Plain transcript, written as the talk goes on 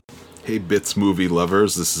Hey, Bits movie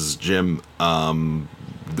lovers, this is Jim. The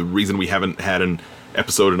reason we haven't had an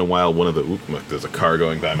episode in a while, look, there's a car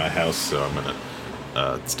going by my house, so I'm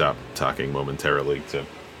gonna stop talking momentarily to...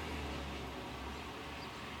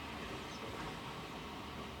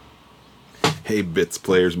 Hey, Bits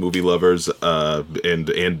players, movie lovers, and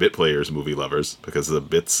Bit players, movie lovers, because the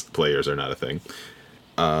Bits players are not a thing.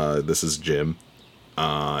 This is Jim.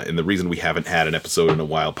 And the reason we haven't had an episode in a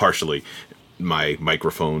while, partially, my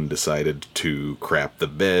microphone decided to crap the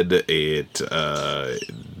bed. It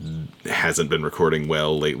hasn't been recording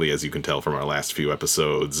well lately, as you can tell from our last few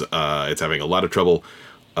episodes. It's having a lot of trouble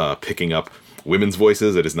picking up women's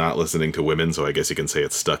voices. It is not listening to women, so I guess you can say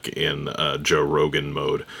it's stuck in Joe Rogan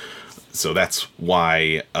mode. So that's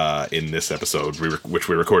why in this episode, which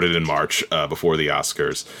we recorded in March before the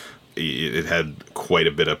Oscars, it had quite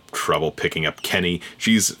a bit of trouble picking up Kenny.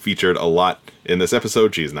 She's featured a lot in this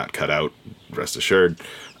episode. She's not cut out, rest assured.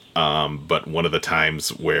 But one of the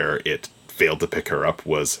times where it failed to pick her up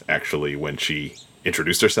was actually when she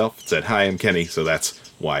introduced herself, said, "Hi, I'm Kenny." So that's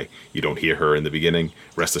why you don't hear her in the beginning.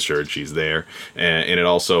 Rest assured, she's there. And it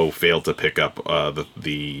also failed to pick up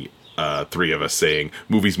the three of us saying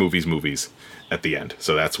movies, movies, movies at the end.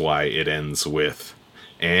 So that's why it ends with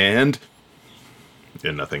and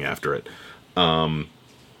nothing after it.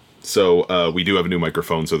 So we do have a new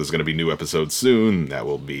microphone, so there's going to be new episodes soon. That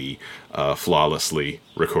will be flawlessly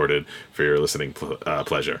recorded for your listening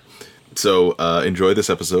pleasure. So enjoy this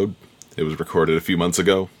episode. It was recorded a few months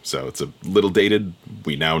ago, so it's a little dated.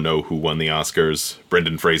 We now know who won the Oscars.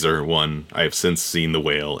 Brendan Fraser won. I have since seen The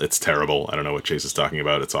Whale. It's terrible. I don't know what Chase is talking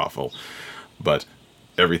about. It's awful. But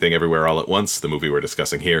Everything Everywhere All at Once, the movie we're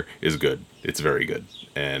discussing here, is good. It's very good.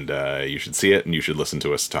 And you should see it, and you should listen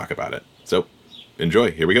to us talk about it. So,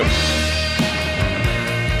 enjoy. Here we go.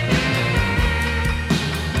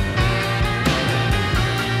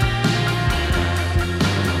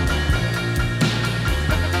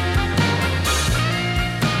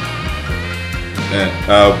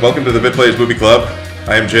 Welcome to the Bit Players Movie Club.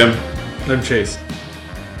 I am Jim. I'm Chase.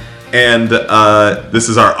 And this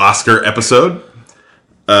is our Oscar episode.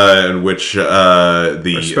 In which our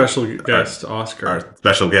special guest Oscar. Our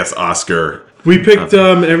special guest Oscar. We picked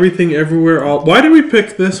Everything Everywhere All. Why did we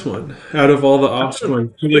pick this one out of all the Oscar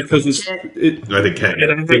ones? Because I think Kenny.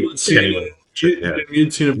 I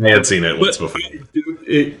had seen it once before.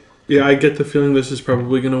 I get the feeling this is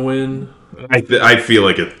probably going to win. I feel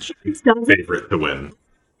like it's favorite to win.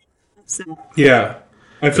 Yeah.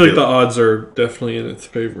 I feel like the odds are definitely in its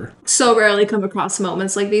favor. So rarely come across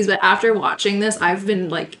moments like these, but after watching this, I've been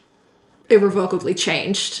like irrevocably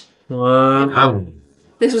changed. Wow.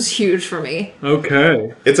 This was huge for me.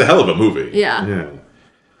 Okay. It's a hell of a movie. Yeah.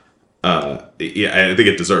 I think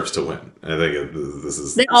it deserves to win. I think this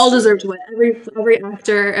is... They all deserve to win. Every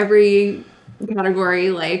actor, every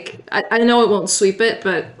category. Like I know it won't sweep it,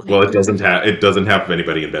 but well, it doesn't have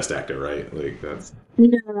anybody in Best Actor, right? Like that's I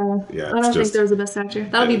don't think there's a Best Actor.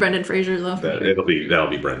 That'll be Brendan Fraser though. That'll be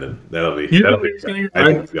Brendan. That'll be. I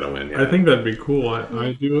think he's gonna win. Yeah. I think that'd be cool.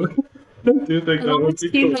 I do. I do think that would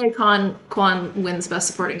be cool. Kwan wins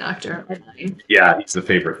Best Supporting Actor. Yeah, he's the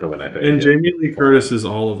favorite to win, I think. And Jamie Lee Curtis is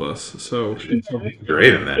all of us, so she's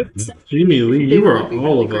great in that. Jamie Lee, you are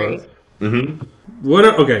all of us. Mm-hmm.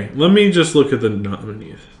 Okay, let me just look at the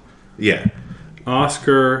nominees. Yeah.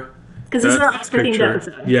 Oscar. Because this is our Oscar themed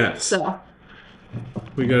episode. Yes. So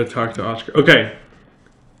we gotta talk to Oscar. Okay.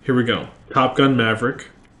 Here we go. Top Gun Maverick.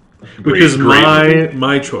 Which is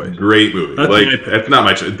my choice. Great movie. That's not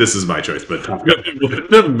my choice. This is my choice, but Top Gun.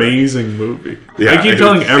 It's an amazing movie. Yeah, I keep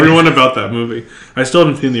telling everyone about that movie. I still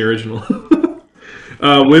haven't seen the original.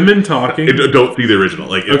 Women Talking. Don't see the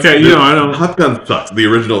original. I know. Top Gun sucks. The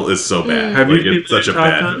original is so bad. Have you seen it's such a Top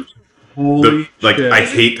bad Gun? Holy shit. I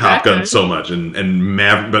hate Top Gun so much, and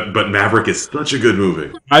but Maverick is such a good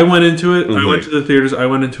movie. I went into it. I went to the theaters. I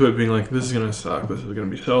went into it being like, "This is gonna suck. This is gonna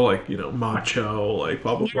be so macho,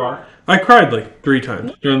 blah blah blah." I cried 3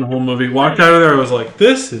 times during the whole movie. Walked out of there. I was like,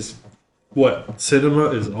 "This is what cinema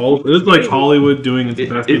is all." It's like Hollywood doing its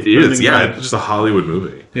best. It is. Yeah, it's just a Hollywood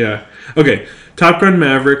movie. Yeah. Okay. Top Gun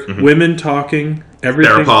Maverick. Mm-hmm. Women Talking.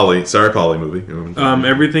 Everything. Sarah Polley movie.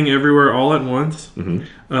 Everything Everywhere All at Once.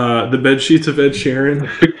 Mm-hmm. The Bed Sheets of Ed Sheeran.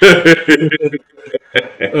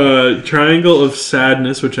 Triangle of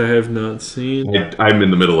Sadness, which I have not seen. I'm in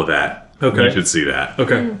the middle of that. Okay. You should see that.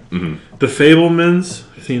 Okay. Mm-hmm. The Fabelmans.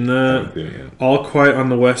 Seen that. All Quiet on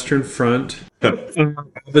the Western Front.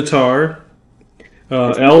 Avatar.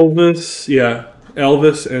 Elvis. Yeah.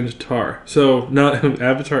 Elvis and Tar. So not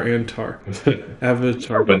Avatar and Tar.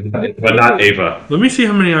 Avatar. but not Ava. Let me see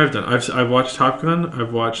how many I've done. I've watched Top Gun.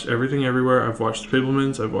 I've watched Everything Everywhere. I've watched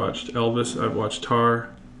Fablemans. I've watched Elvis. I've watched Tar.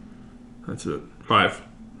 That's it. 5.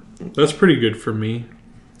 That's pretty good for me.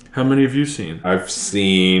 How many have you seen? I've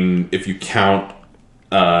seen, if you count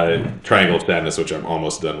Triangle of Sadness, which I'm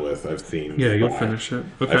almost done with. I've seen. Yeah, you'll 5. finish it.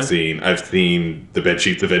 Okay. I've seen The Bed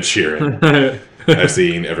Sheets of Ed Sheeran. I've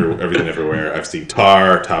seen Everything Everywhere. I've seen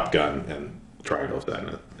Tar, Top Gun, and Triangle of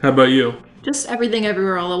Sadness. How about you? Just Everything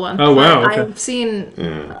Everywhere All at Once. Oh, wow, But okay. I've seen.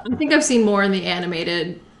 I think I've seen more in the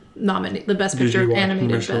animated the Best Did Picture you watch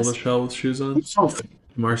animated Marcel best. Lachelle with shoes on?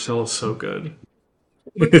 Marcel is so good.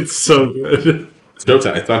 It's so good. It's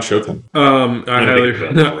Showtime. It's on Showtime.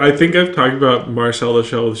 I think I've talked about Marcel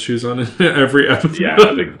Lachelle with shoes on in every episode. Yeah,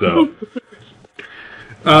 I think so.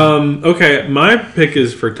 Okay, my pick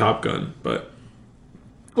is for Top Gun, but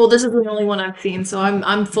Well, this is the only one I've seen, so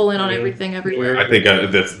I'm full in on Everything Everywhere. I think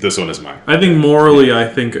this one is mine. I think morally,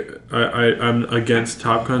 I'm against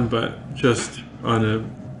Top Gun, but just on a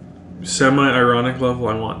semi-ironic level,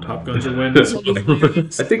 I want Top Gun to win. I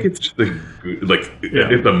think it's just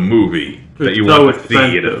it's a movie that you It's so want to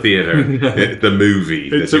see in a expensive. theater. It's a movie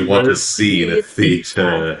It's that you a want to very- see in a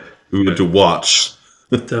theater. To watch.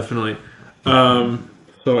 Definitely.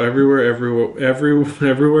 So everywhere,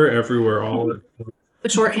 all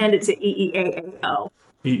But shorthand it's EEAAO.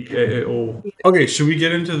 EAO. Okay, should we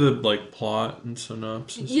get into the plot and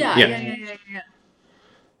synopsis? Yeah.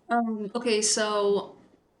 Okay, so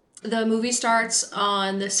the movie starts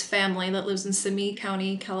on this family that lives in Simi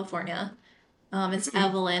County, California. It's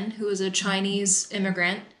Evelyn, who is a Chinese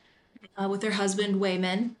immigrant, with her husband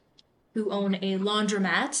Wayman, who own a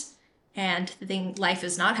laundromat, and life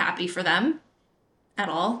is not happy for them at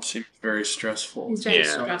all. Seems very stressful. It's very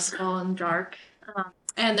stressful and dark.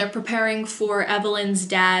 And they're preparing for Evelyn's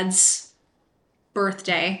dad's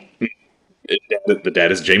birthday. The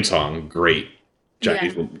dad is James Hong, great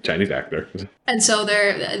Chinese actor. And so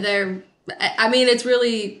they're I mean, it's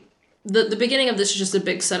really the beginning of this is just a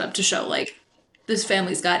big setup to show this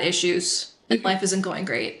family's got issues and life isn't going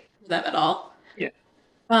great for them at all. Yeah.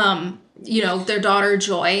 Their daughter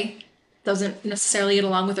Joy doesn't necessarily get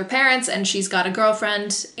along with her parents, and she's got a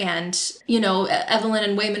girlfriend, and Evelyn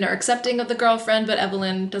and Wayman are accepting of the girlfriend, but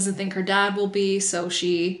Evelyn doesn't think her dad will be, so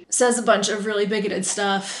she says a bunch of really bigoted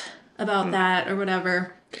stuff about that or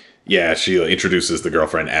whatever. Yeah, she introduces the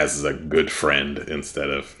girlfriend as a good friend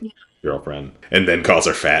instead of girlfriend, and then calls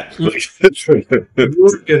her fat. They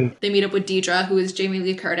meet up with Deidre, who is Jamie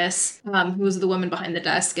Lee Curtis, who is the woman behind the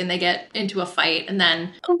desk, and they get into a fight, and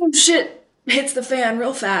then shit hits the fan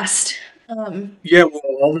real fast. Yeah, well,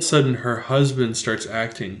 all of a sudden her husband starts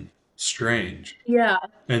acting strange Yeah.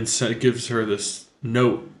 and gives her this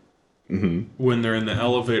note when they're in the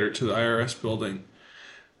elevator to the IRS building.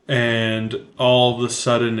 And all of a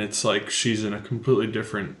sudden it's like she's in a completely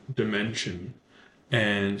different dimension.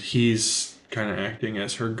 And he's kind of acting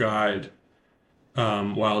as her guide,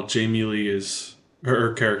 while Jamie Lee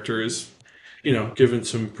her character is, given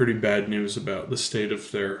some pretty bad news about the state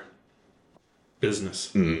of their business.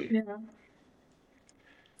 Yeah.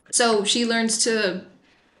 So she learns to.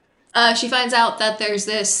 She finds out that there's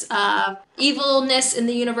this evilness in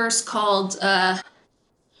the universe called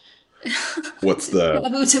What's the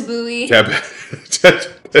Taboo Tabooey.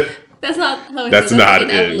 That's not how it That's is. not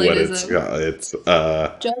That's it. What Evelyn-ism. it's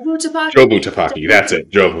Jobu Tapaki. Jobu Tapaki. That's it.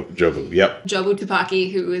 Jobu. Yep. Jobu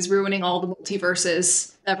Tapaki, who is ruining all the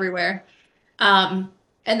multiverses everywhere. And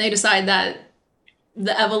they decide that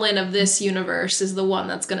the Evelyn of this universe is the one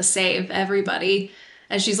that's going to save everybody.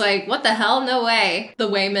 And she's like, what the hell? No way. The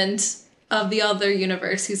Wayman of the other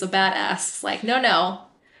universe, who's a badass, is like, no,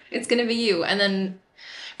 it's going to be you. And then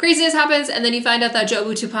craziness happens, and then you find out that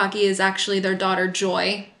Jobu Tupaki is actually their daughter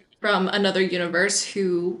Joy from another universe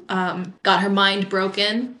who got her mind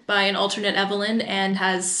broken by an alternate Evelyn and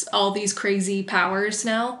has all these crazy powers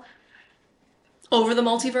now over the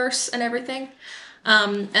multiverse and everything.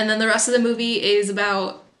 And then the rest of the movie is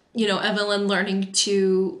about, Evelyn learning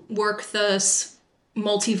to work the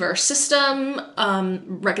multiverse system,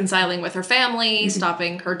 reconciling with her family,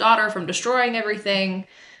 stopping her daughter from destroying everything.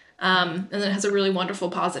 And then it has a really wonderful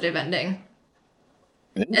positive ending.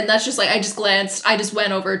 And that's just I just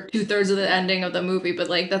went over 2/3 of the ending of the movie, but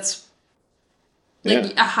that's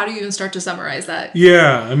how do you even start to summarize that?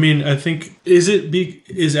 Yeah, I mean, I think is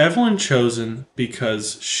Evelyn chosen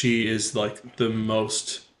because she is the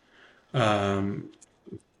most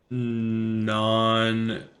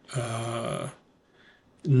non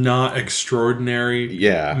not extraordinary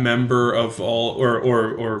Yeah. member of all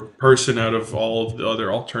or person out of all of the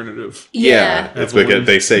other alternative. Yeah. It's Evelyn. because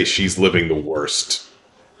they say she's living the worst.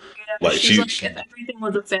 Like She's like, if everything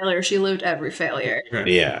was a failure, she lived every failure.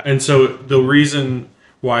 Okay. Yeah. And so the reason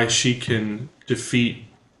why she can defeat,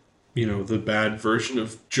 the bad version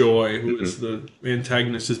of Joy, who is the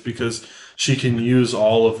antagonist, is because she can use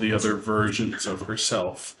all of the other versions of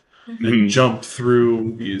herself and jump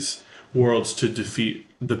through these worlds to defeat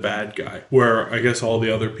the bad guy. Where I guess all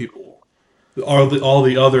the other people, all the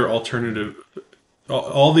other alternate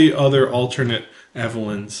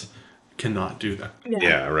Evelyns cannot do that.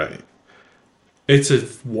 Yeah, right. It's a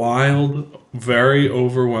wild, very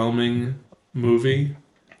overwhelming movie.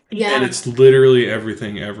 Yeah. And it's literally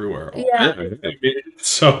everything everywhere. Yeah. It's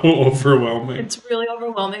so overwhelming. It's really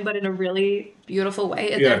overwhelming, but in a really beautiful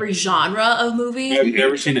way. It's Yeah. every genre of movie. I've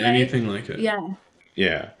never seen anything like it. Yeah.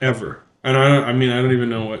 Yeah. Ever. And I don't even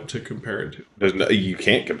know what to compare it to. There's no, you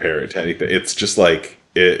can't compare it to anything. It's just like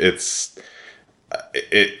it's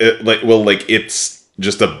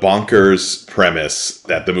just a bonkers premise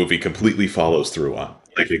that the movie completely follows through on.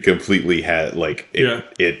 Like it completely had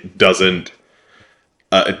it doesn't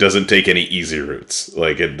take any easy routes.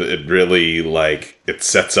 Like it really it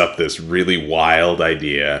sets up this really wild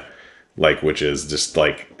idea, which is just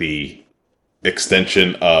like the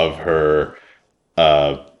extension of her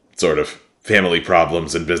sort of family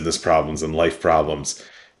problems and business problems and life problems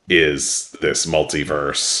is this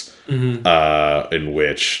multiverse in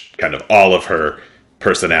which kind of all of her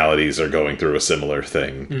personalities are going through a similar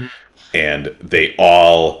thing, and they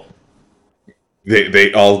all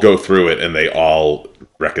go through it and they all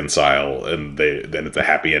reconcile, and then it's a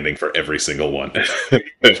happy ending for every single one. And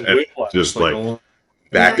just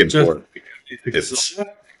back and forth. It's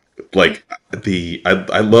like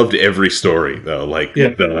I loved every story though.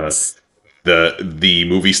 The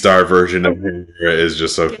movie star version of her is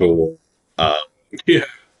just so cool. Yeah.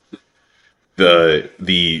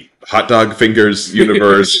 The hot dog fingers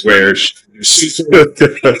universe where she's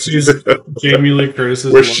Jamie Lee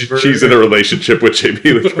Curtis's where lover. she's in a relationship with Jamie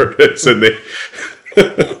Lee Curtis, and they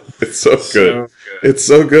it's so good. It's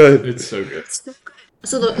so good. It's so good.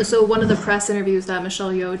 So one of the press interviews that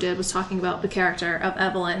Michelle Yeoh did was talking about the character of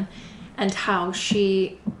Evelyn and how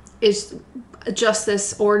she is just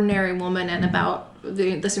this ordinary woman, and about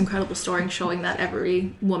this incredible story showing that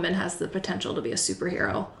every woman has the potential to be a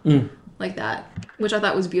superhero like that, which I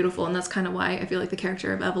thought was beautiful. And that's kind of why I feel like the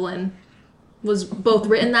character of Evelyn was both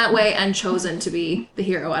written that way and chosen to be the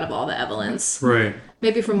hero out of all the Evelyns. Right.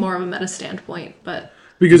 Maybe from more of a meta standpoint, but...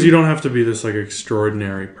 Because you don't have to be this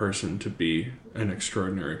extraordinary person to be an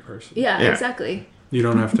extraordinary person. Yeah, exactly. You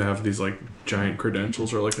don't have to have these giant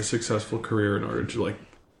credentials or a successful career in order to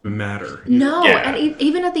matter. No, and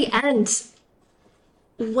even at the end,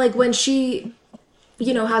 when she,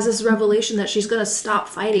 has this revelation that she's gonna stop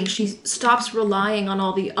fighting, she stops relying on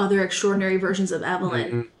all the other extraordinary versions of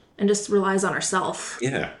Evelyn and just relies on herself.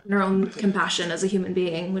 Yeah. And her own compassion as a human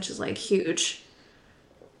being, which is huge.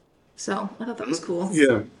 So I thought that was cool.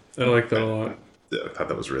 Yeah, I like that a lot. Yeah, I thought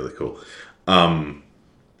that was really cool. The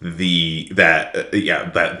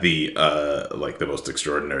most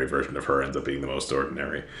extraordinary version of her ends up being the most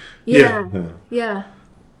ordinary. Yeah.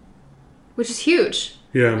 Which is huge.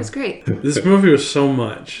 Yeah. It's great. This movie was so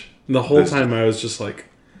much. The whole time I was just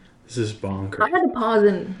this is bonkers. I had to pause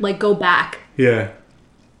and go back Yeah.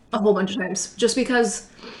 a whole bunch of times just because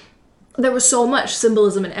there was so much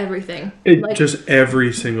symbolism in everything. Just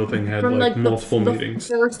every single thing had from multiple the meanings.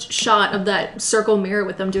 first shot of that circle mirror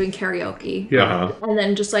with them doing karaoke. Yeah. And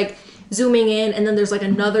then just zooming in, and then there's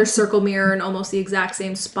another circle mirror in almost the exact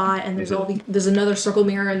same spot, and there's another circle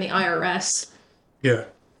mirror in the IRS Yeah.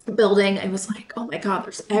 building. I was like, oh my god,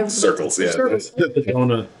 there's everything. Circles, yeah. Circles. The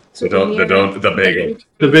donut. The bagel.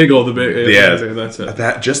 The bagel. Yeah, That's it.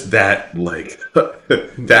 That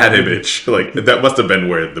that image, that must have been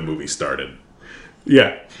where the movie started.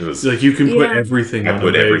 Yeah. It was you can put everything on a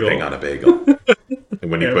bagel. everything on a bagel,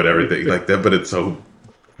 and when you put everything like that, but it's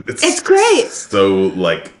great. So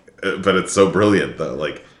but it's so brilliant though.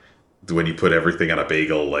 When you put everything on a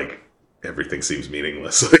bagel, everything seems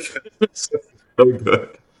meaningless. It's so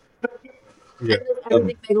good. Yeah.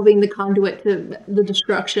 Everything bagel being the conduit to the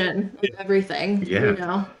destruction of everything.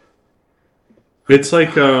 Yeah. It's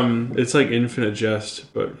like Infinite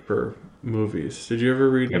Jest, but for movies. Did you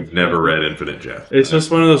ever read? I've never read Infinite Jest. It's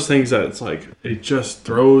just one of those things that it just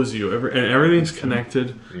throws you and everything's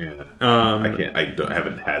connected. Yeah. I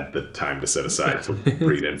haven't had the time to set aside to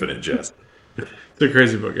read Infinite Jest. It's a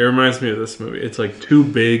crazy book. It reminds me of this movie. It's too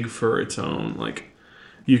big for its own.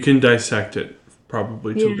 You can dissect it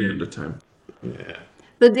probably till the end of time. Yeah.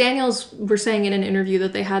 The Daniels were saying in an interview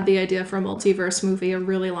that they had the idea for a multiverse movie a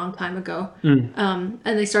really long time ago. And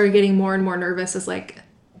they started getting more and more nervous as, like,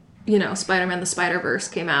 you know, Spider-Man the Spider-Verse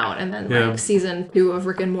came out, and then like season 2 of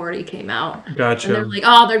Rick and Morty came out. Gotcha. And they're like,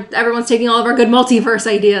 oh, everyone's taking all of our good multiverse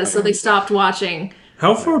ideas, so they stopped watching.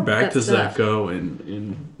 How far back does that go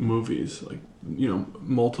in movies? Like, you know,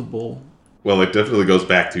 multiple. Well, it definitely goes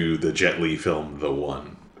back to the Jet Li film, The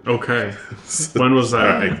One. Okay. When was that?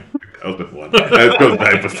 Right. That was the one. That goes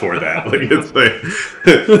back before that. Like, it's like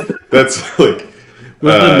that's like.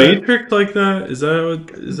 Was the Matrix like that? Is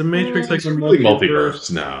the Matrix like a multiverse?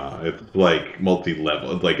 No, it's like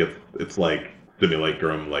multi-level. Like it's like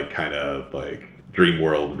simulacrum, like kind of like dream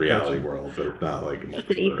world, reality world, but it's not like a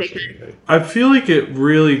multiverse. I feel like it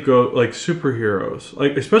really goes like superheroes,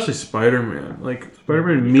 like especially Spider-Man. Like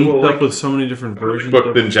Spider-Man meets up with so many different versions.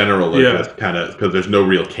 Books in general, like that's kind of because there's no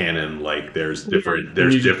real canon. Like there's different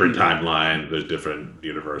timelines, there's different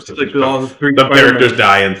universes. Like all some characters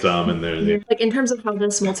die in some, and there's like in terms of how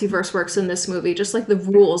this multiverse works in this movie, just like the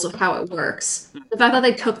rules of how it works. The fact that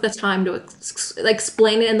they took the time to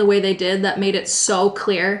explain it in the way they did, that made it so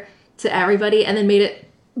clear to everybody, and then made it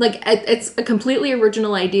like it's a completely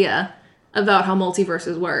original idea about how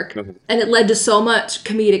multiverses work, and it led to so much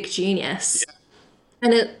comedic genius,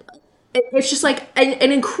 and it's just like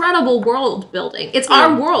an incredible world building. It's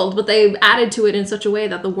our world, but they added to it in such a way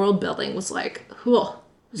that the world building was like, so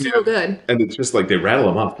good. And it's just like they rattle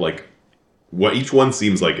them off like what each one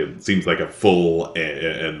seems like a full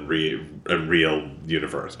and real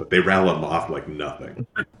universe, but they rattle them off like nothing.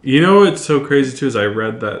 You know what's so crazy too is I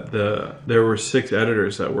read that there were 6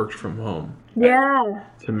 editors that worked from home. Yeah.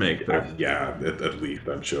 To make this. At least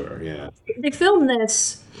I'm sure. Yeah. They filmed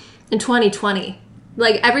this in 2020.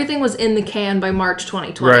 Like everything was in the can by March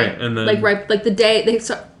 2020. Right, and then like the day they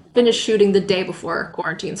finished shooting the day before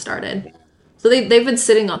quarantine started. So they've been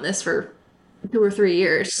sitting on this for 2 or 3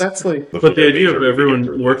 years. That's like, but the idea of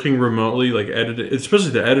everyone working remotely, like edited,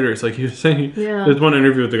 especially the editors, like he was saying, there's one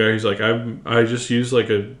interview with the guy who's like, I just used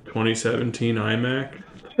like a 2017 iMac.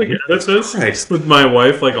 Like, that's this with my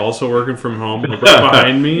wife, like also working from home, like, right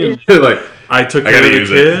behind me, and like I took care of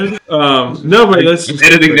the kid. No, but that's just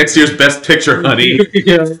editing next year's Best Picture, honey.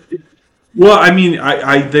 Well, I mean,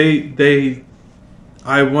 I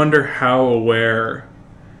wonder how aware.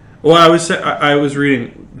 Well, I was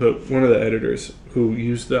reading one of the editors who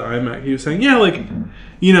used the iMac. He was saying, like,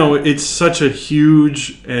 you know, it's such a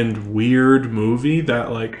huge and weird movie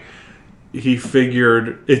that like he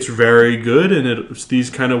figured it's very good, and it's these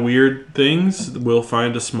kind of weird things will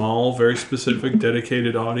find a small, very specific,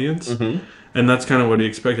 dedicated audience. Mm-hmm. And that's kind of what he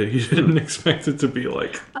expected. He didn't expect it to be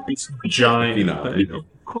like giant. You know.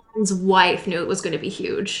 Colin's wife knew it was going to be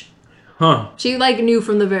huge. Huh. She like knew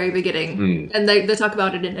from the very beginning, and they talk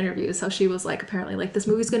about it in interviews how she was like, apparently like this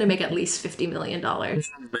movie's going to make at least $50 million,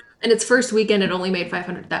 and its first weekend it only made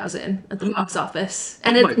 $500,000 at the box office,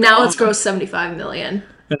 and now it's grossed $75 million.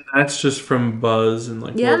 And that's just from buzz and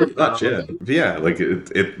like much, yeah. Like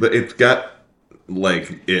it's got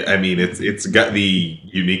like it's got the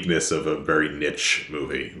uniqueness of a very niche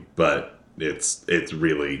movie, but it's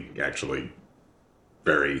really actually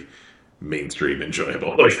very mainstream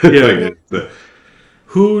enjoyable. Like,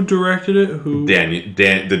 who directed it? Who? The Daniels.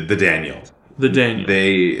 The Daniels.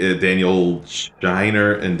 They Daniel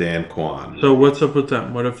Shiner and Dan Kwan. So what's up with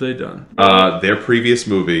them? What have they done? Their previous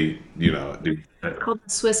movie, you know, it's called The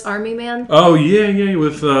Swiss Army Man. Oh yeah,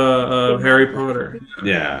 with Harry Potter.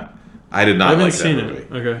 Yeah, I did not like that movie.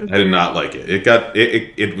 Okay, I did not like it.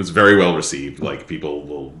 It was very well received. Like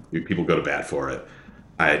people go to bat for it.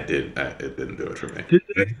 It didn't do it for me.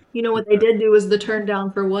 You know what they did do was the Turn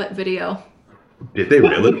Down for What video. Did they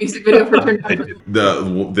really? Music video for Turn Down.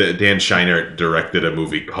 The Dan Shiner directed a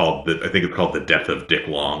movie called I think it's called The Death of Dick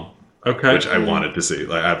Long. Okay. Which I wanted to see.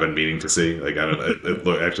 Like I've been meaning to see. Like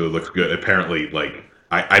it actually looks good. Apparently, like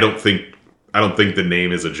I don't think the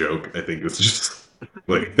name is a joke. I think it's just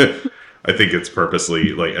like I think it's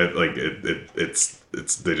purposely like it's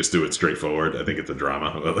they just do it straightforward. I think it's a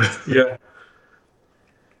drama. Yeah.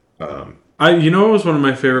 You know what was one of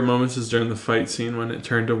my favorite moments is during the fight scene when it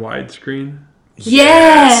turned to widescreen.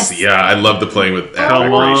 Yes. Yeah, I love the playing with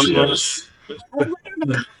aspect ratios.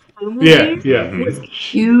 Yeah. It was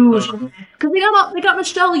huge because they got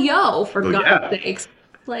Michelle Yeoh for God's sakes.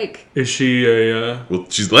 Like, is she a? Well,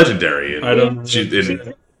 she's legendary. I don't know. She's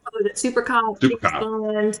in Super Cop,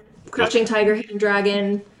 Crouching Tiger, Hidden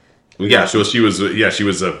Dragon. Well, yeah, so she was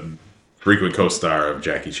a frequent co-star of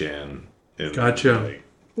Jackie Chan. Gotcha.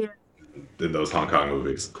 In those Hong Kong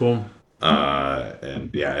movies. Cool.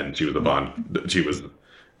 And she was a Bond. She was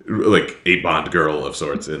like a Bond girl of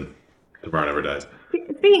sorts in Tomorrow Never Dies.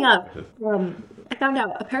 It's Speaking of, I found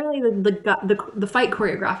out apparently the fight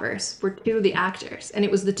choreographers were two of the actors, and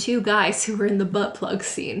it was the two guys who were in the butt plug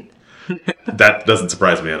scene. That doesn't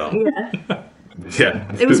surprise me at all. Yeah,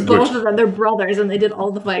 Yeah. it was both of them. They're brothers, and they did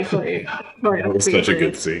all the fight choreography. That was such a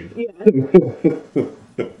good scene. Yeah.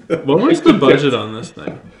 What was the budget on this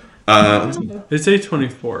thing? It's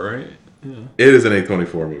A24, right? Yeah. It is an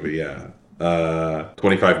A24 movie, yeah.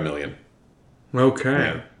 25 million.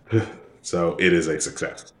 Okay. Yeah. So it is a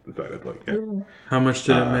success, decidedly. Yeah. How much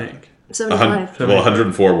did it make? 75. Well,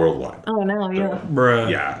 104 worldwide. Oh no, yeah.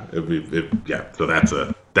 Bruh. Yeah. Yeah. So that's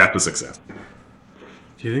a success.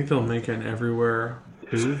 Do you think they'll make an everywhere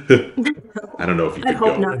too? I don't know if you I could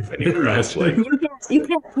hope go not. anywhere else. Like, You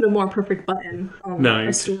can't put a more perfect button on No, you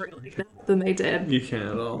a story like that than they did. You can't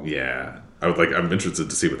at all. yeah. I'm interested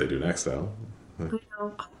to see what they do next, though. I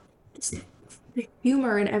know. Just the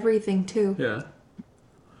humor and everything too. Yeah.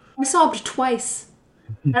 I sobbed twice,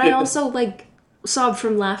 and I also like sobbed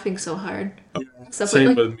from laughing so hard. Stuff Same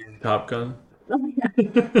like, with me and Top Gun. oh, yeah.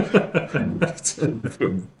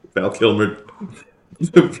 Val Kilmer.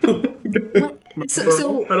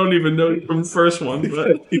 So I don't even know you from the first one,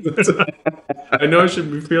 but I know I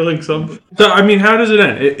should be feeling something. So, I mean, how does it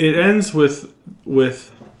end? It ends with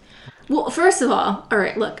well, first of all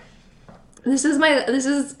right, look. This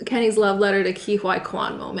is Kenny's love letter to Ki Hoi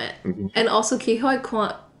Kwan moment, and also Ki Hoi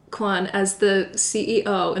Kwan as the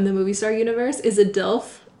CEO in the movie star universe is a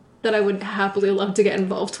DILF that I would happily love to get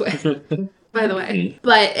involved with. By the way,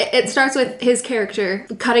 but it starts with his character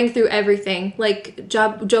cutting through everything. Like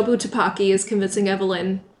Jobu Tupaki is convincing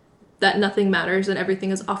Evelyn that nothing matters and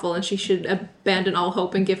everything is awful, and she should abandon all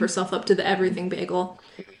hope and give herself up to the everything bagel.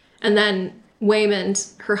 And then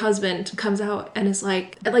Waymond, her husband, comes out and is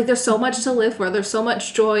like there's so much to live for. There's so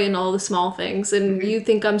much joy in all the small things, and you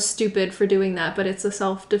think I'm stupid for doing that, but it's a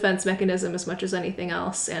self-defense mechanism as much as anything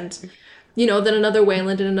else. And then another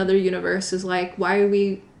Wayland in another universe is like, why are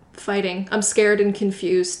we fighting? I'm scared and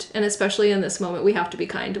confused, and especially in this moment we have to be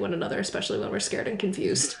kind to one another, especially when we're scared and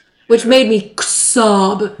confused, which made me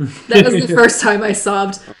sob. That was the first time I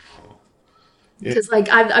sobbed, because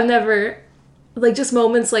I've never just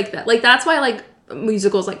moments like that, that's why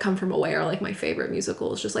musicals come from away are my favorite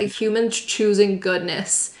musicals. Just humans choosing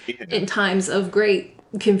goodness in times of great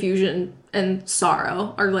confusion and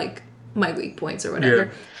sorrow are my weak points or whatever.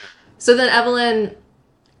 Yeah. So then Evelyn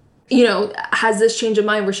has this change of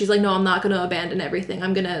mind where she's like, no, I'm not going to abandon everything.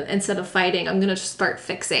 I'm going to, instead of fighting, I'm going to start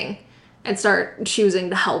fixing and start choosing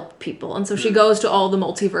to help people. And so she goes to all the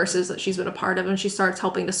multiverses that she's been a part of, and she starts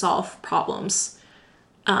helping to solve problems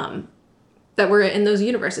that were in those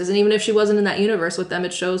universes. And even if she wasn't in that universe with them,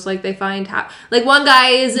 it shows they find one guy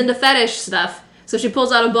is into fetish stuff. So she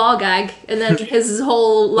pulls out a ball gag, and then his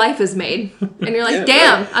whole life is made. And you're like,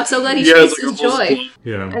 damn, I'm so glad he chased his joy.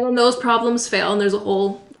 Yeah. And then those problems fail, and there's a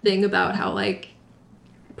whole thing about how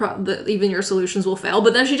even your solutions will fail,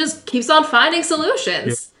 but then she just keeps on finding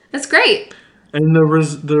solutions. That's great. And the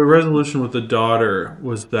resolution with the daughter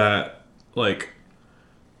was that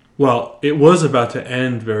it was about to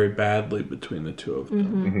end very badly between the two of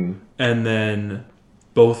them, and then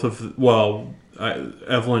both of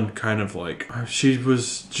Evelyn kind of she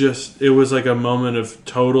was just, it was a moment of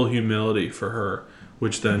total humility for her,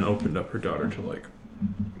 which then opened up her daughter to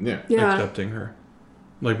accepting her.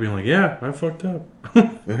 Being yeah, I fucked up.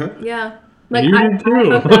 Yeah. You I did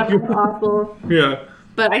too. fucked up, I'm awful. Yeah.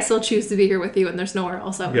 But I still choose to be here with you, and there's nowhere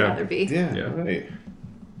else I would rather be Yeah, right.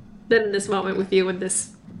 than in this moment with you in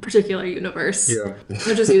this particular universe. Yeah.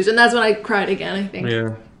 Which is huge. And that's when I cried again, I think.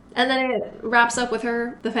 Yeah. And then it wraps up with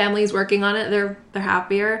her. The family's working on it. They're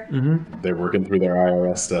happier. They're working through their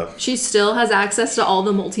IRS stuff. She still has access to all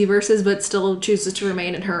the multiverses, but still chooses to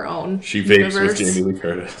remain in her own She vapes universe. with Jamie Lee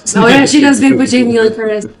Curtis. Oh yeah, she does vape with Jamie Lee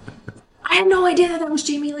Curtis. I had no idea that was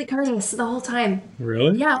Jamie Lee Curtis the whole time.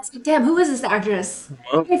 Really? Yeah, I was like, damn, who is this actress?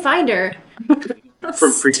 Well, I can find her.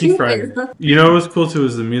 From Freaky Friday. What was cool too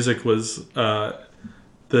is the music was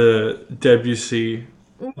the Debussy,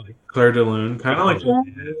 Claire de Lune, kind of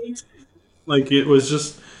it was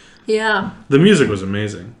just, Yeah. the music was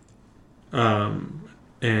amazing,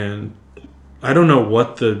 and I don't know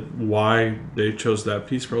why they chose that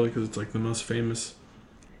piece, probably because it's the most famous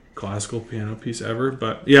classical piano piece ever,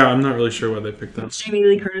 but yeah, I'm not really sure why they picked that. Jamie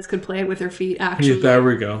Lee Curtis could play with her feet, actually. Yeah, there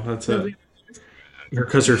we go, that's it.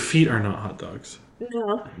 Because her feet are not hot dogs.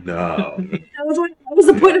 No. No. That was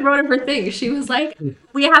the point of one of her things. She was like,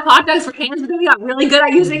 we have hot dogs for hands, but then we got really good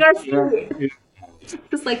at using our feet.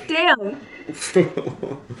 Just damn.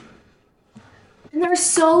 And there's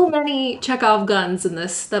so many Chekhov guns in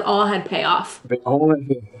this that all had payoff. They all have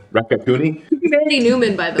the Ratatouille. Randy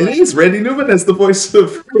Newman, by the It way. is Randy Newman as the voice of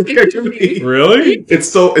Ratatouille. Really?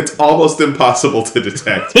 It's almost impossible to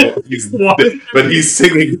detect. What? But he's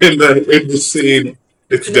singing in the scene.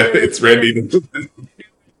 It's Randy Newman.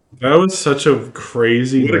 That was such a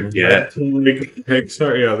crazy What a get. like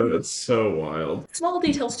Pixar. Yeah, that's so wild. Small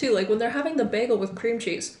details too, like when they're having the bagel with cream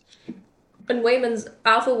cheese, and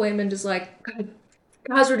Alpha Waymond is like,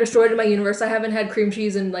 "Guys were destroyed in my universe. I haven't had cream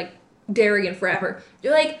cheese and like dairy in forever."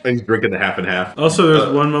 You're like, And he's drinking the half and half. Also,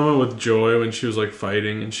 there's one moment with Joy when she was like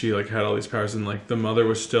fighting and she like had all these powers, and like the mother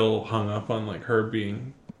was still hung up on like her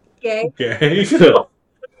being "Gay." gay.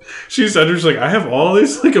 She said, "She's like, I have all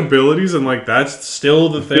these like abilities, and like that's still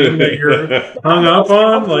the thing that you're hung up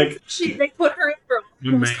on." Like, They put her in for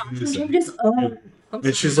amazing. I'm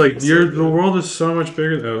And she's like, the world is so much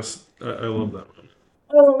bigger." I love that one.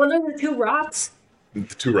 oh, when there's the two rocks.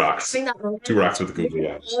 Two rocks. Sing that one. Two rocks with the googly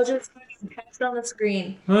eyes. I'll just text on the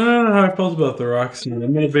screen. I don't know how I felt about the rock scene.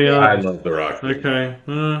 I'm gonna be I honest. love the rock. Okay.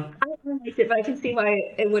 I liked it, but I can see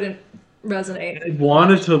why it wouldn't resonate. I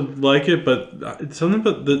wanted to like it, but it's something.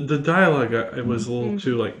 But the dialogue, it was a little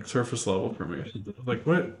too like surface level for me. Like,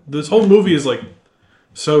 what? This whole movie is like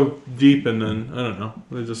so deep, and then I don't know.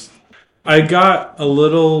 I got a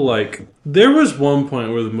little like. There was one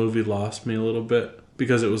point where the movie lost me a little bit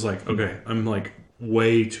because it was like, okay, I'm like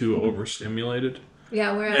way too overstimulated,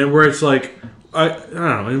 Yeah, and where it's like, I don't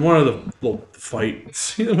know, in one of the little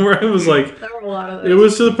fights where it was like. there were a lot of It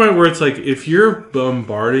was to the point where it's like, if you're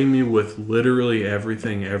bombarding me with literally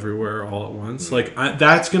everything everywhere all at once, like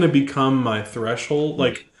that's going to become my threshold.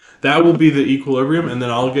 Like that will be the equilibrium, and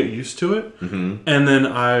then I'll get used to it. Mm-hmm. And then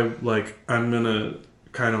I'm going to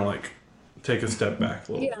kind of like take a step back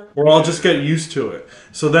a little Yeah. bit. Or I'll just get used to it.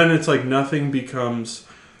 So then it's like nothing becomes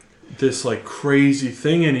this like crazy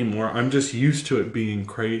thing anymore. I'm just used to it being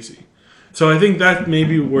crazy. So I think that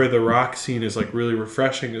maybe where the rock scene is like really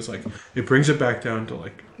refreshing is like it brings it back down to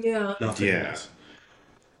like Yeah. nothingness.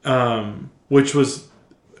 Which was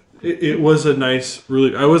it was a nice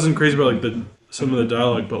really I wasn't crazy about like some of the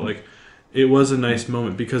dialogue, but like it was a nice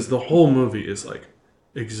moment because the whole movie is like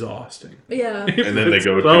exhausting. Yeah. And then they It's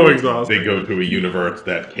go so to exhausting. they go to a universe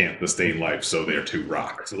that can't sustain life, so they're two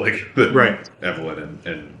rocks, like Right. Evelyn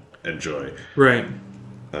and Joy. Right.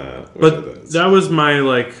 But that was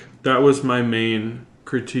my main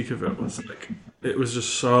critique of it was like it was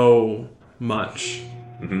just so much,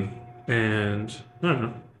 and I don't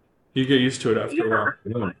know. You get used to it after a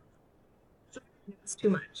while. It's too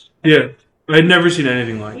much. Yeah, I'd never seen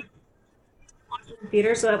anything like it.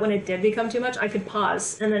 Theater, so that when it did become too much, I could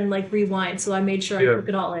pause and then like rewind. So I made sure I took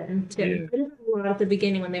it all in too. Yeah. I didn't do a lot at the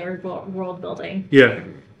beginning when they were world building. Yeah,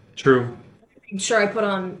 true. I'm sure I put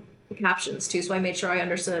on captions too, so I made sure I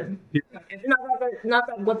understood. Yeah. Not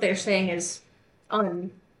that what they're saying is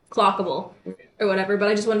unclockable or whatever, but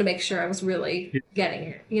I just wanted to make sure I was really getting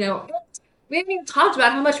it. You know, we haven't even talked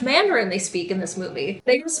about how much Mandarin they speak in this movie.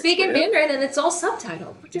 They just speak in Mandarin and it's all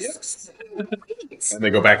subtitled, which is so great. And they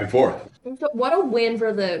go back and forth. What a win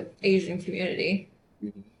for the Asian community.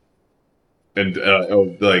 And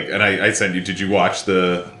and I sent you. Did you watch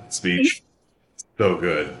the speech? So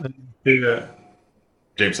good. Yeah.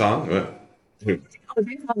 James Hong. What? Oh,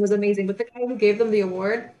 James Hong was amazing, but the guy who gave them the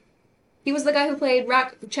award, he was the guy who played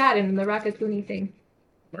Chad in the Ratatouille thing.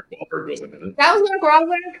 Mark Wahlberg wasn't in it. That was Mark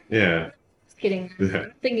Wahlberg? Yeah. Just kidding. Yeah.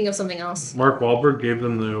 I'm thinking of something else. Mark Wahlberg gave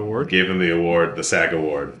them the award. Gave him the award, the SAG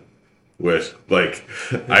award, which like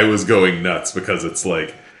I was going nuts because it's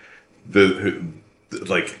like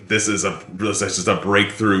this is just a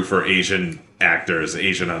breakthrough for Asian actors,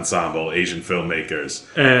 Asian ensemble, Asian filmmakers.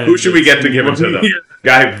 And Who should we get to give it to them?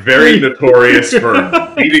 Guy very notorious for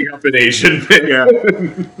beating up an Asian man.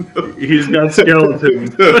 Yeah. He's got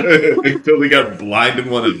skeletons. Until he got blind in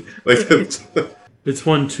one of like. It's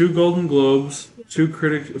won 2 Golden Globes,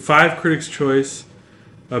 5 Critics' Choice,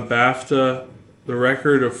 a BAFTA, the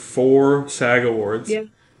record of 4 SAG Awards, Yeah.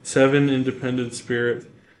 7 Independent Spirit.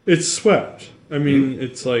 It's swept. I mean,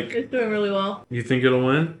 it's like, It's doing really well. you think it'll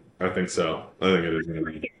win? I think so. I think it is going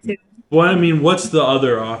to be. Well, I mean, what's the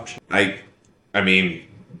other option? I mean,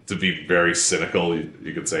 to be very cynical,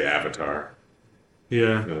 you could say Avatar.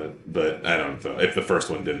 Yeah. But I don't know if the first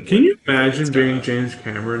one didn't. Can win, you imagine it's being gonna- James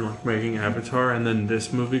Cameron, like making Avatar, and then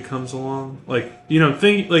this movie comes along? Like, you know,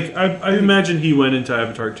 I imagine he went into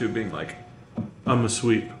Avatar 2 being like, I'm a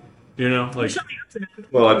sweep. You know, like,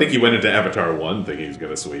 Well, I think he went into Avatar 1 thinking he was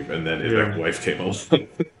going to sweep, and then his Yeah. ex-wife came along.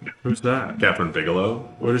 who's that? Catherine Bigelow,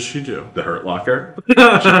 What does she do? the Hurt Locker.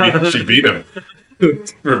 She beat him.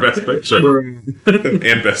 for Best Picture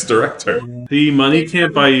and Best Director. The money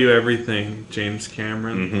can't buy you everything, James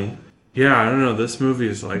Cameron. Mm-hmm. Yeah, I don't know. This movie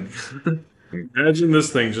is like... Imagine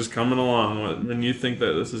this thing just coming along when you think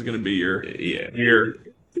that this is going to be your year.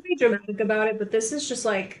 To be dramatic about it, but this is just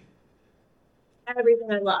like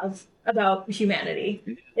everything I love about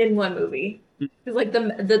humanity in one movie. It's like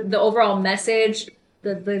the overall message,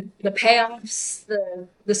 the payoffs,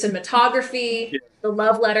 the cinematography, the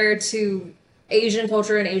love letter to Asian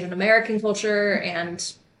culture and Asian American culture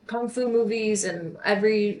and kung fu movies and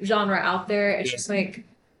every genre out there. It's just like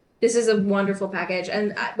this is a wonderful package,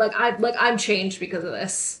 and I'm changed because of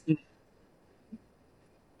this.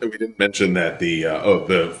 We didn't mention that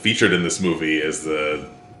the featured in this movie is the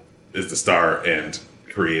star and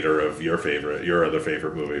creator of your other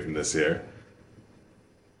favorite movie from this year.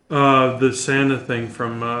 The Santa thing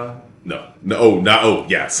from... Santa,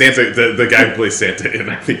 the guy who plays Santa in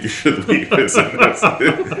I Think You Should Leave is in this.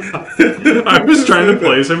 I was trying to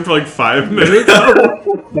place him for like 5 minutes.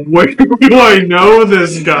 Where do I know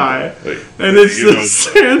this guy? And it's the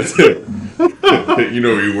Santa. You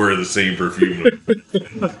know you wear the same perfume.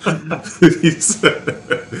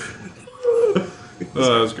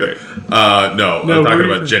 Oh, that was great. No, I'm talking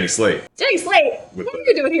about Jenny Slate. Jenny Slate! What are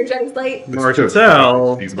you doing here, Jenny Slate?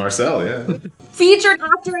 Marcel. He's Marcel, yeah. Featured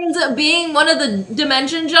after ends up being one of the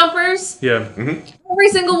dimension jumpers. Yeah. Mm-hmm. Every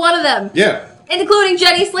single one of them. Yeah. Including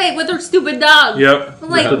Jenny Slate with her stupid dog. Yep. I'm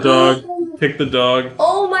like, the dog. Kick the dog.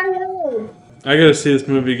 Oh my god. I gotta see this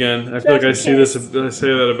movie again. I feel like I say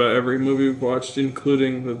that about every movie we've watched,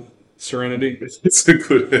 including the Serenity. It's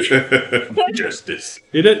included. Justice.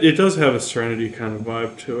 It does have a Serenity kind of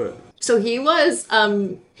vibe to it. So he was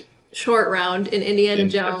short round in Indiana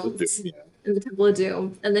Jones in the Temple of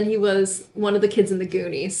Doom, and then he was one of the kids in the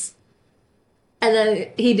Goonies. And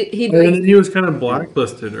then and then he was kind of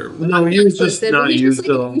blacklisted, or no, he was just not used at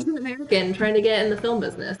all. He's an American trying to get in the film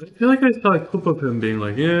business. I feel like I saw a clip of him being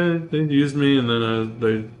like, "Yeah, they used me, and then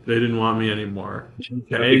they didn't want me anymore."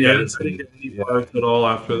 Okay, yeah, didn't get any parts at all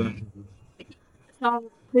after that. Saw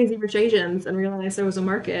Crazy Rich Asians and realized there was a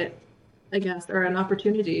market, I guess, or an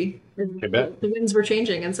opportunity. The winds were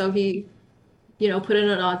changing, and so he, put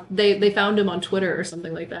in they found him on Twitter or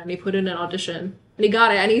something like that, and he put in an audition, and he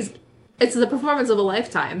got it, and it's the performance of a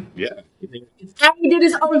lifetime. Yeah. And he did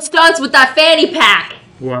his own stunts with that fanny pack.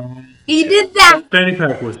 Wow. He did that. Fanny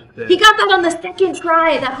pack was thick. He got that on the second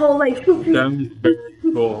try. That whole like. That was very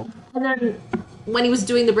cool. And then when he was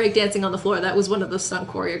doing the breakdancing on the floor, that was one of the stunt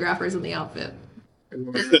choreographers in the outfit.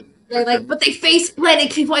 They're like, but they face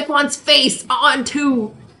planted Keith Kwan's face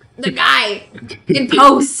onto the guy in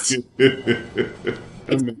post.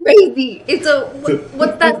 It's crazy. It's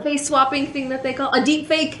what's that face swapping thing that they call a deep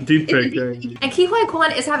fake? Deep fake. And Keith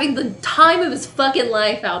Kwan is having the time of his fucking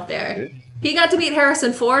life out there. He got to meet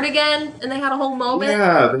Harrison Ford again, and they had a whole moment.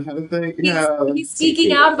 Yeah, they had a thing. He's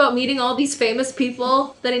speaking out about meeting all these famous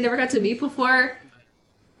people that he never got to meet before.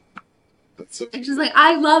 And she's like,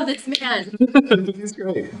 I love this man. He's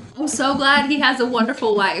great. I'm so glad he has a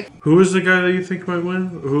wonderful wife. Who is the guy that you think might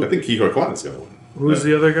win? I think Ke Huy Quan is going to win. Who's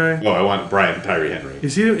the other guy? Oh, I want Brian Tyree Henry.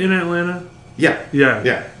 Is he in Atlanta? Yeah.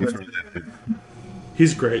 Yeah.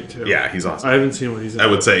 He's great too. Yeah, he's awesome. I haven't seen what he's in. I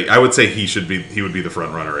would say he would be the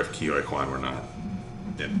front runner if Ke Huy Quan were not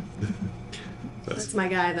in. That's my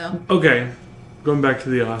guy though. Okay. Going back to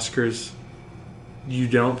the Oscars. You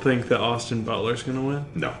don't think that Austin Butler's gonna win?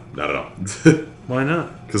 No, not at all. Why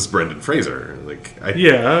not? Because Brendan Fraser. I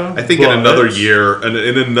think in another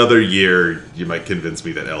year, you might convince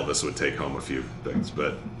me that Elvis would take home a few things,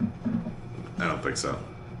 but I don't think so.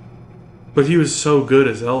 But he was so good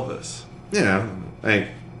as Elvis. Yeah,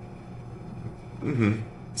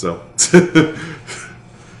 So,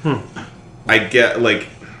 I get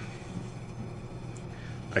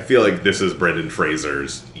I feel like this is Brendan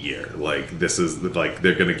Fraser's year. Like, this is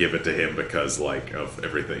they're gonna give it to him because of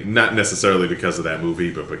everything. Not necessarily because of that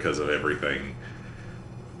movie, but because of everything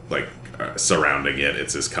surrounding it.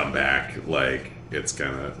 It's his comeback. It's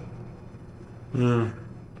kind of.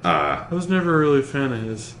 I was never really a fan of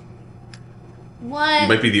his. What? You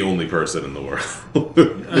might be the only person in the world.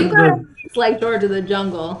 It's like George of the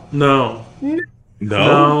Jungle. No.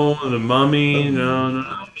 No, The Mummy. No.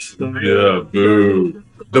 Yeah, boo.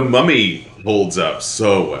 The Mummy holds up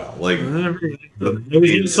so well. I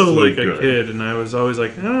was also a kid, and I was always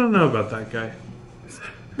like, I don't know about that guy.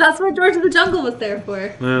 That's what George of the Jungle was there for.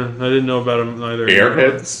 Yeah, I didn't know about him either.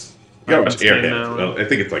 Airheads? You gotta watch Airheads. Now. I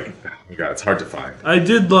think it's oh my god, it's hard to find. I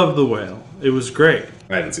did love The Whale. It was great.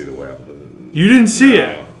 I didn't see The Whale. You didn't see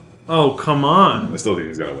it? Oh, come on. I still think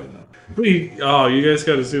he's gonna win though. You guys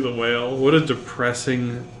got to see The Whale. What a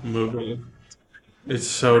depressing movie. It's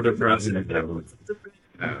so depressing.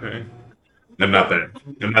 Okay. I'm not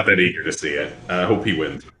that eager to see it. I hope he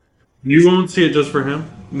wins. You won't see it just for him?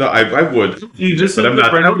 No, I would. You just But said I'm the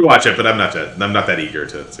not. friend- I would watch it, but I'm not that eager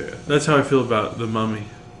to see it. That's how I feel about The Mummy.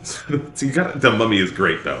 So the Mummy is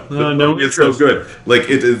great though. No, It's so good. Like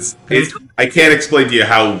it is. I can't explain to you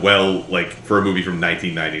how well, like for a movie from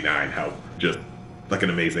 1999, how just like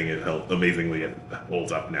amazingly it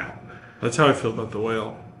holds up now. That's how I feel about The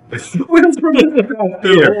Whale. What's from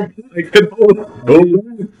here?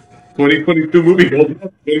 2022 movie.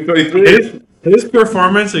 2023. His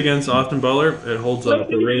performance against Austin Butler, it holds up.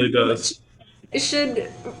 It really does. Should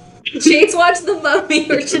Chase watch The Mummy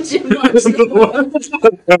or should Jim watch The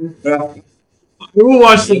Mummy? We will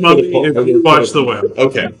watch The Mummy if you watch The Whale.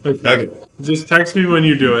 Okay. Just text me when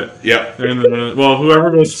you do it. Yep. And well,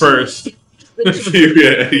 whoever goes first.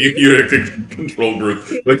 You're a control group.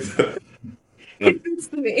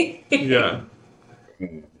 It's me. Yeah.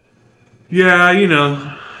 Yeah, you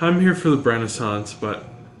know, I'm here for the Renaissance, but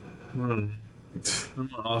I want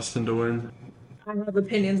Austin to win. I have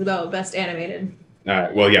opinions about best animated. All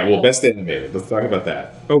right. Well, yeah. Well, best animated. Let's talk about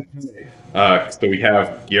that. Okay. So we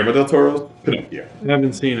have Guillermo del Toro's Pinocchio. I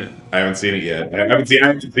haven't seen it. I haven't seen it yet. I haven't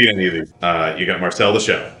seen any of these. You got Marcel the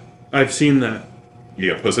Shell. I've seen that.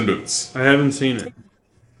 You got Puss in Boots. I haven't seen it.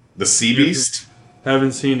 The Sea Beast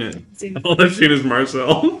Haven't seen it. All I've seen is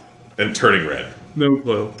Marcel. and Turning Red. No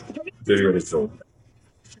clue.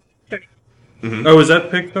 Mm-hmm. Oh, is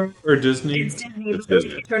that Pixar or Disney? It's Disney. It's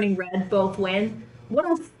Disney. Turning Red both win. What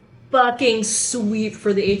a fucking sweep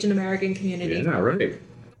for the Asian American community. Yeah, right.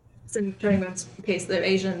 It's in Turning Red's case, the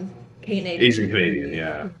Asian Canadian. Asian Canadian,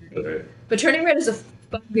 yeah. Okay. But Turning Red is a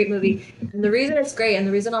fucking great movie. And the reason it's great and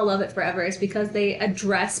the reason I'll love it forever is because they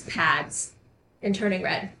address pads in Turning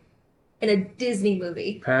Red in a Disney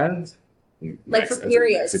movie. Pads? Like for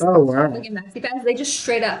periods. Oh, wow. Like in maxi pads, they just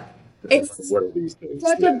straight up. It's What are these things?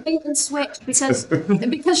 such a bait and switch because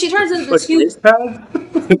she turns into this huge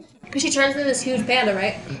because she turns into this huge panda,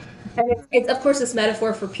 right? And it's of course this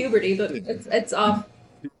metaphor for puberty, but it's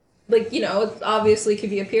like, you know, it obviously could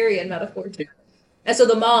be a period metaphor too. And so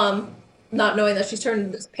the mom, not knowing that she's turned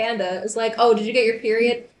into this panda, is like, "Oh, did you get your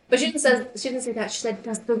period?" But she didn't say that. She said,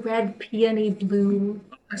 "Does the red peony bloom?"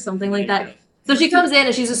 or something like that. So she comes in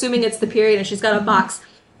and she's assuming it's the period, and she's got a box,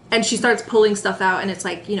 and she starts pulling stuff out, and it's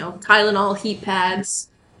like, you know, Tylenol, heat pads,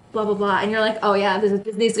 blah blah blah, and you're like, "Oh yeah,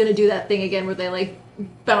 Disney's gonna do that thing again where they like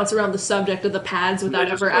bounce around the subject of the pads without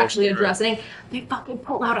ever actually addressing." They fucking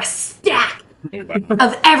pull out a stack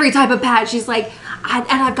of every type of pad. She's like,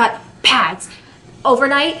 I've got pads,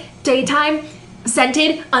 overnight, daytime,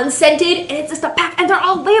 scented, unscented, and it's just a pack, and they're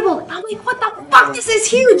all labeled. And I'm like, what the fuck? This is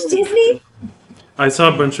huge, Disney. I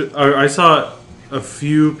saw a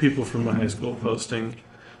few people from my high school posting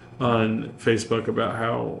on Facebook about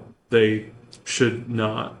how they should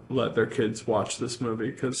not let their kids watch this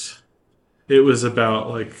movie because it was about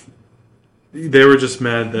like they were just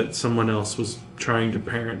mad that someone else was trying to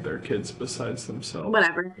parent their kids besides themselves.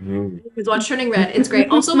 Whatever. Please watch Turning Red. It's great.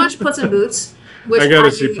 Also watch Puss in Boots. Which I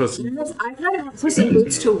gotta see Puss in Boots. I kind of want Puss in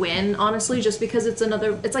Boots to win, honestly, just because it's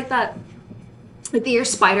another. It's like that. Like the year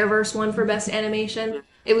Spider-Verse one for best animation.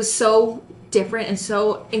 It was so different and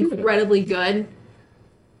so incredibly good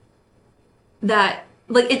that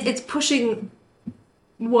like it's pushing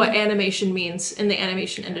what animation means in the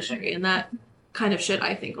animation industry, and that kind of shit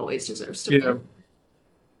I think always deserves to win.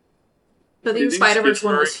 But the Spider-Verse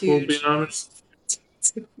one was huge. Being honest.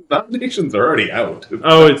 Nominations are already out.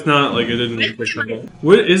 Oh, it's not like it didn't.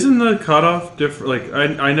 What isn't the cutoff different? Like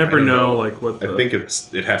I never know like what. I think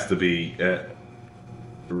it has to be.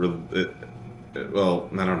 Well,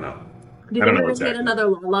 I don't know. Do you I don't think know we're exactly. in another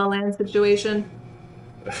La La Land situation?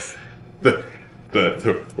 the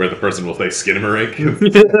where the person will say Skinamarink.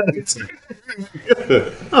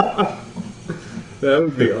 That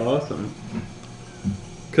would be awesome.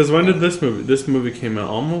 Because when did this movie? This movie came out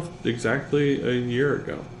almost exactly a year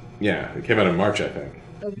ago. Yeah, it came out in March, I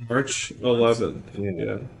think. March 11th.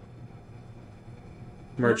 Yeah.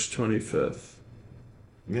 March 25th.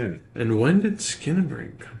 Yeah. And when did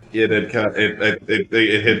Skinamarink come? Yeah,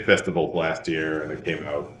 it hit festivals last year, and it came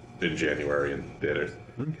out in January in theaters.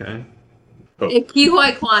 Okay. If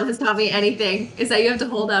Kiwi Kwan has taught me anything, is that you have to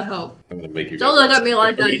hold out hope. I'm gonna make you. Don't guys look at me like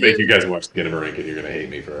I'm that. gonna make you guys watch Skinamarink, and you're gonna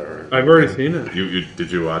hate me forever. I've already seen it. You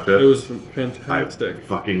did you watch it? It was I fantastic.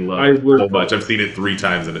 fucking love I it was- so much. I've seen it 3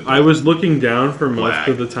 times, and I was looking down for most Black.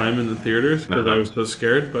 of the time in the theaters because I was so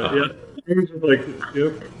scared. But yeah, it was just like,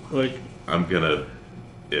 yep, like I'm gonna.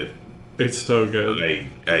 it's so good. I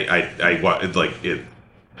it's like it.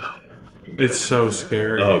 It's so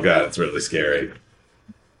scary. Oh god, it's really scary.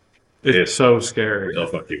 It's so scary. It'll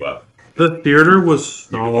fuck you up. The theater was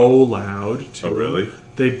so loud, too. Oh, really?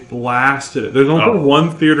 They blasted it. There's only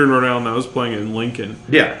one theater in Rhode Island that was playing it in Lincoln.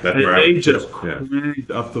 Yeah, that's And where I they was. just Yeah.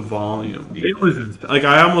 cranked up the volume. It was like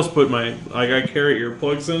I almost put my I carry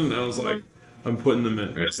earplugs in, and I was like, I'm putting them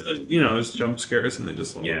in. It's jump scares, and they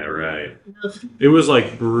just Yeah, right. It was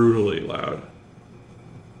like brutally loud.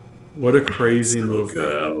 What a crazy movie!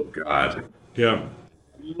 Oh God, Yeah,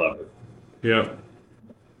 love it. yeah.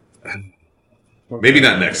 Maybe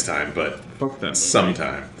not next time, but Fuck that movie.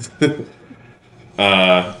 sometime.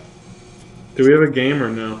 Do we have a game or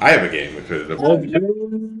no? I have a game. We could.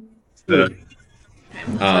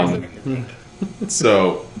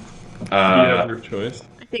 So, You have your choice.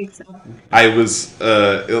 I think so. I was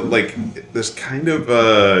like, there's kind of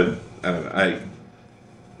I don't know,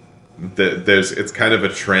 there's it's kind of a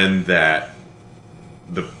trend that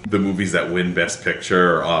the movies that win Best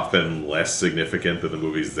Picture are often less significant than the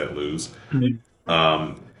movies that lose.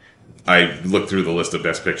 I looked through the list of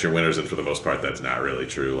Best Picture winners, and for the most part, that's not really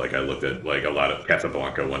true. Like, I looked at, like, a lot of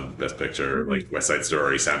Casablanca won Best Picture, like West Side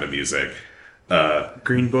Story, Sound of Music,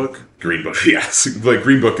 Green Book. Green Book. Yes, like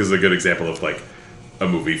Green Book is a good example of like a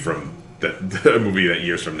movie that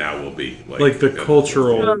years from now will be Like the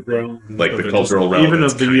cultural realm. like the of it, cultural just- realm, even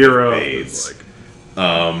of the year of. It's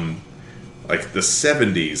like the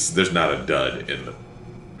 70s. There's not a dud in the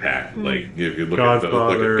pack. Like if you look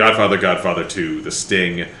Godfather. at Godfather 2, The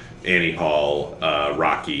Sting, Annie Hall,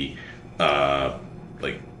 Rocky,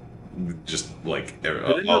 like just like I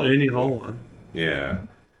didn't know Annie Hall one. yeah.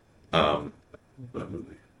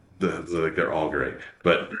 Like they're all great,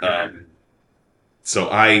 but so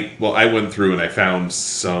I went through and I found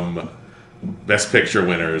some Best Picture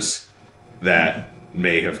winners that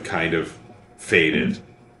may have kind of faded,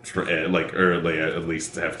 like early, at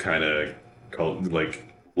least have kind of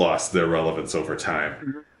lost their relevance over time.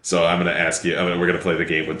 Mm-hmm. So I'm going to ask you. We're going to play the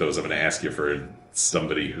game with those. I'm going to ask you for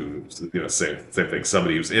somebody who's same thing.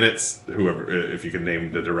 Somebody who's in it, whoever, if you can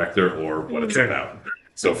name the director or what it's about.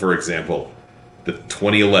 So, for example, the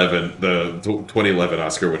 2011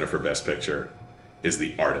 Oscar winner for Best Picture is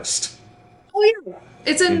The Artist. Oh yeah,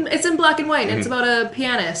 it's in black and white. And It's about a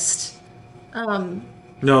pianist.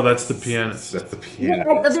 No, that's The Pianist. That's The Yeah,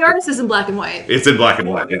 Pianist. the artist is in black and white. It's in black and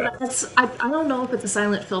white. Yeah, I don't know if it's a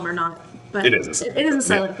silent film or not, but It is. It is a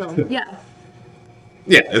silent film. Yeah.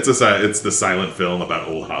 yeah. It's the silent film about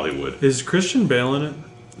old Hollywood. Is Christian Bale in it?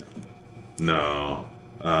 No,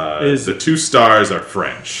 Is- the two stars are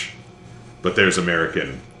French, but there's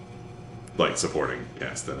American supporting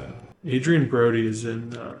cast in it. Adrian Brody is in.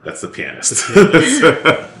 That's The Pianist.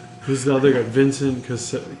 Who's the other guy? Vincent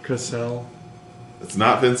Cassel. It's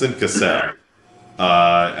not Vincent Cassel.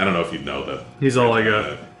 I don't know if you know that. He's all I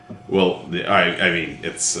got. Well, I mean,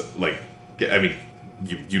 it's like, I mean,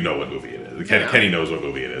 you know what movie it is. Kenny knows what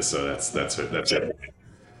movie it is, so that's it.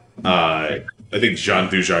 I think Jean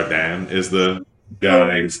Dujardin is the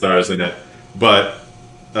guy who stars in it, but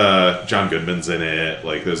John Goodman's in it.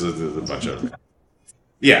 Like, there's a bunch of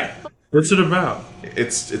What's it about?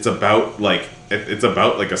 It's about it's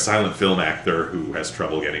about like a silent film actor who has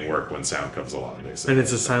trouble getting work when sound comes along. Basically. And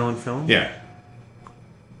it's a silent film? Yeah.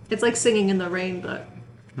 It's like Singing in the Rain, but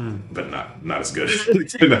But not as good.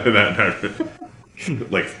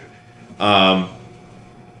 All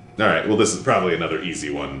right. Well, this is probably another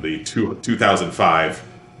easy one. The 2005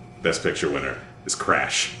 Best Picture winner is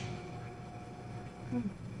Crash.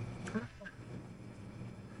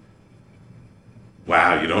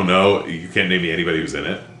 Wow, you don't know? You can't name me anybody who's in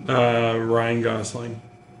it? Ryan Gosling.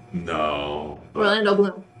 No. Orlando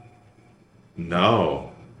Bloom.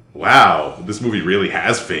 No. Wow, this movie really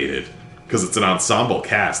has faded because it's an ensemble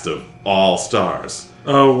cast of all stars.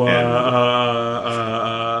 Oh,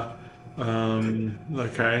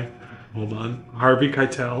 okay. Hold on. Harvey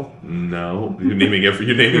Keitel. No, you're naming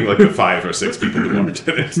like the 5 or 6 people who aren't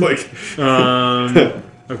in it. Like,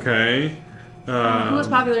 Okay. Who was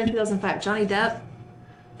popular in 2005? Johnny Depp?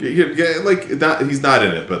 yeah, like he's not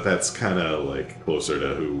in it, but that's kind of like closer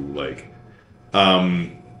to who. Like,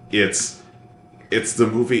 it's the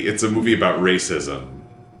movie. It's a movie about racism.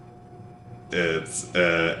 It's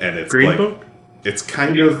and it's Green like, Book? It's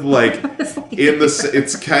kind of like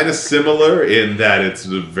it's kind of similar in that it's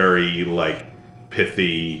a very like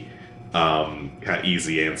pithy, kind of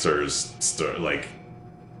easy answers, like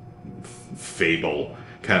fable,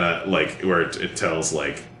 kind of like where it tells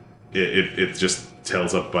like it just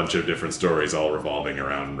tells a bunch of different stories all revolving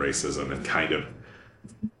around racism and kind of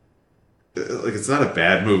like it's not a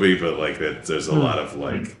bad movie, but like there's a lot of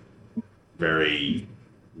like very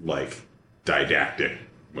like didactic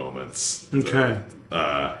moments. Okay.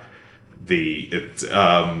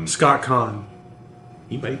 Scott Conn.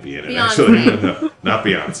 He might be in it, Beyonce. actually. No, not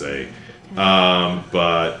Beyonce.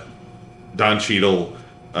 But Don Cheadle,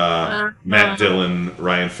 Matt Dillon,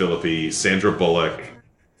 Ryan Phillippe, Sandra Bullock,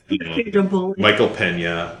 Michael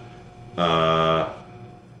Pena, I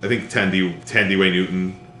think Tandy Way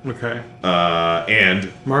Newton, Okay.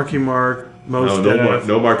 and Marky Mark. Mos Def.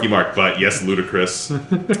 no Marky Mark, but yes, Ludacris.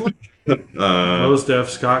 Mos Def,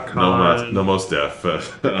 Scott Conn. No Mos Def.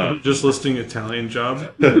 Just listing Italian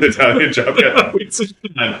Job. Italian Job. Yeah.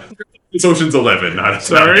 It's Ocean's 11, not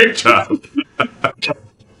Sorry? Italian Job.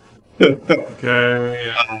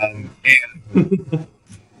 Okay. And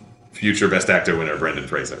future Best Actor winner Brendan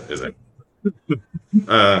Fraser is it?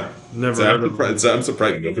 Never heard of him. I'm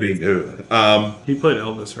surprised nobody knew. He played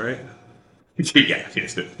Elvis, right? Yeah,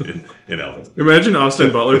 yes, in Elvis. Imagine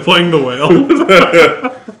Austin Butler playing the whale.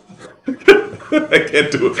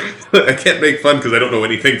 I can't make fun because I don't know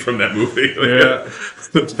anything from that movie. Yeah.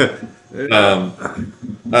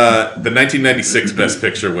 The 1996 Best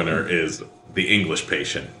Picture winner is The English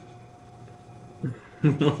Patient.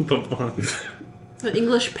 What the fuck? The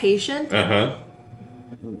English Patient? Uh-huh.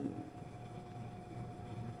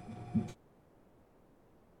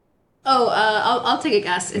 Oh, I'll take a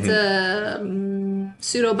guess. It's a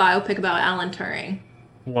pseudo biopic about Alan Turing.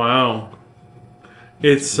 Wow.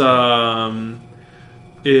 It's is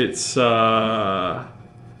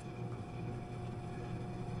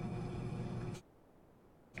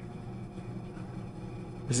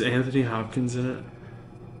Anthony Hopkins in it?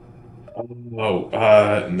 Oh,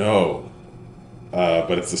 no.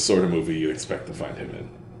 But it's the sort of movie you'd expect to find him in.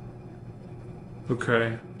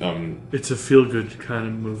 Okay. It's a feel-good kind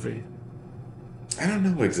of movie. I don't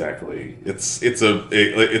know exactly. It's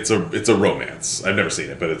a romance. I've never seen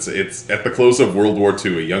it, but it's at the close of World War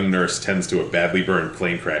II. A young nurse tends to a badly burned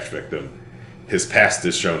plane crash victim. His past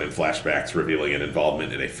is shown in flashbacks, revealing an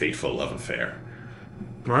involvement in a fateful love affair.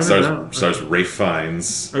 Stars Ralph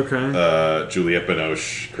Fiennes, Juliette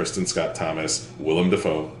Binoche, Kristen Scott Thomas, Willem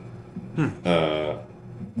Dafoe.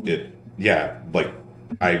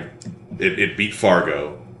 It beat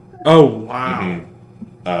Fargo. Oh wow! Mm-hmm.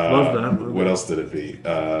 Love that movie. What else did it beat?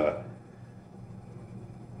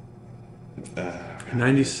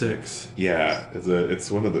 96. Yeah,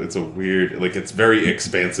 it's a weird, like, it's very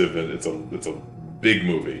expansive and it's a big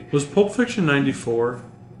movie. Was Pulp Fiction 94?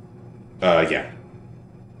 Yeah.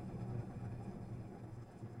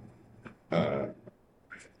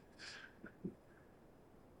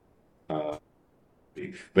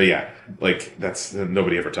 But yeah, like, that's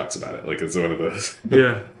nobody ever talks about it. Like, it's one of those.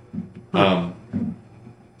 Yeah.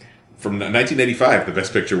 From 1985, the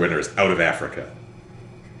Best Picture winner is Out of Africa.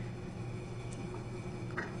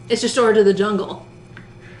 It's just George of the Jungle.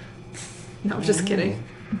 No, I'm just kidding.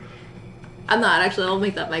 I'm not actually. I'll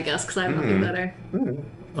make that my guess because I have nothing better.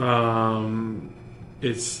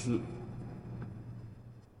 It's.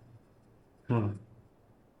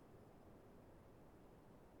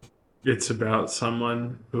 It's about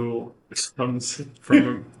someone who comes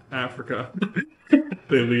from Africa.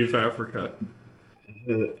 They leave Africa.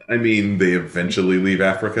 I mean, they eventually leave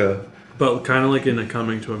Africa. But kind of like in a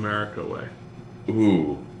Coming to America way.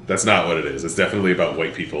 Ooh, that's not what it is. It's definitely about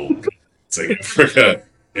white people saying Africa.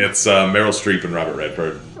 It's Meryl Streep and Robert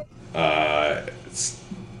Redford. It's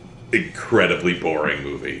incredibly boring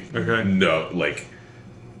movie. Okay. No, like,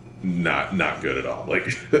 not good at all.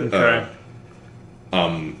 Like, okay.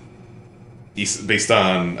 Based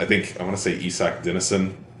on, I want to say Isak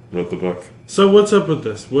Dinesen wrote the book. So what's up with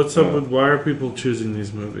this? What's up with, why are people choosing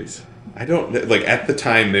these movies? I don't, like, at the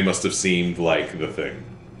time they must have seemed like the thing.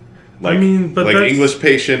 Like, I mean, but like that's... English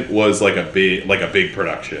Patient was like a big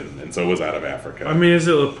production, and so was Out of Africa. I mean, is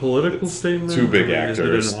it a political statement? Two big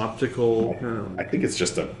actors. Is it an optical? I think it's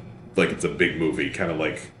just it's a big movie, kind of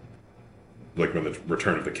like when the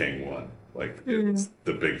Return of the King won. Like, it's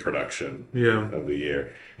the big production of the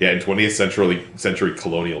year. Yeah, in 20th century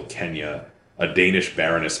colonial Kenya, a Danish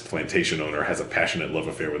baroness plantation owner has a passionate love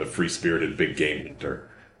affair with a free-spirited big game hunter.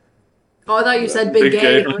 Oh, I thought you said big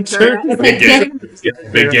gay hunter. Big gay hunter. Yeah,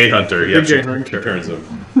 big gay hunter. Turns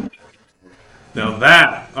him. Now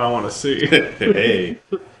that I want to see. Hey,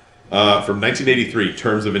 from 1983,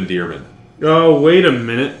 Terms of Endearment. Oh, wait a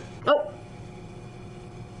minute. Oh.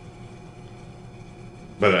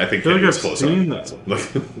 But I think I've was close seen that.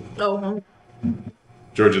 Oh.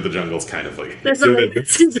 George of the Jungle's kind of like There's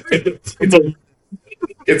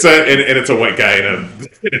it's a white guy in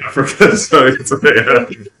Africa, so it's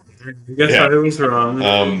I guess I was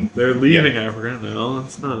wrong. They're leaving Africa. No,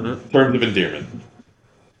 that's not it. Terms of Endearment.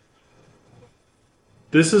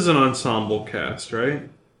 This is an ensemble cast, right?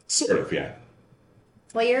 Sort of, yeah.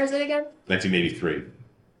 What year is it again? 1983.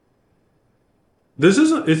 This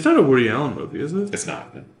isn't. It's not a Woody Allen movie, is it? It's not.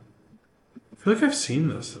 I feel like I've seen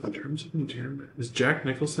this in terms of endearment. Is Jack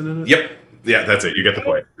Nicholson in it? Yep. Yeah, that's it. You get the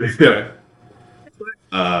point. Yeah.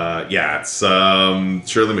 Yeah, it's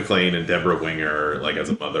Shirley MacLaine and Deborah Winger, like as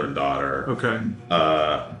a mother and daughter. Okay.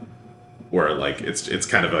 Where like it's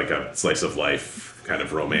kind of like a slice of life kind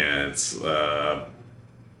of romance.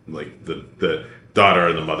 Like the daughter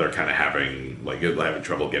and the mother kind of having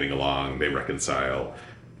trouble getting along. They reconcile.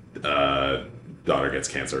 Daughter gets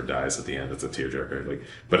cancer and dies at the end. It's a tearjerker. Like,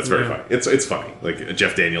 but it's very funny. It's funny. Like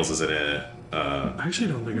Jeff Daniels is in it. I actually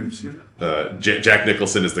don't think I've seen it. Jack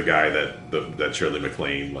Nicholson is the guy that Shirley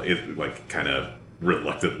MacLaine like kind of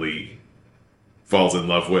reluctantly falls in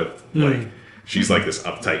love with. Like she's like this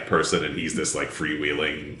uptight person, and he's this like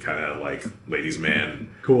freewheeling kind of like ladies' man.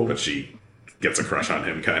 Cool. But she gets a crush on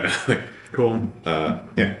him, kind of. Cool.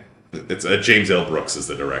 Yeah. It's James L. Brooks is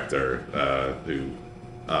the director who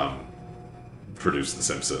produced The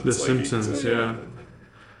Simpsons. The Simpsons, yeah.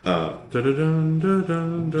 Dun-dun-dun,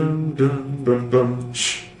 dun-dun, dun, dun.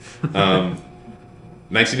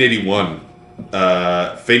 1981,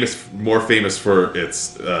 more famous for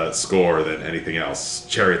its score than anything else.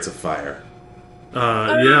 Chariots of Fire.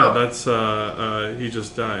 Yeah, that's he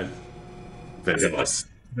just died. Vangelis.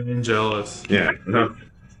 Vangelis. Yeah.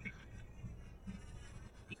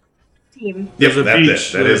 Team. Yep, There's a that's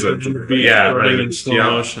beach. it. That is a beach running in slow yeah.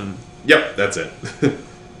 motion. Yep, that's it.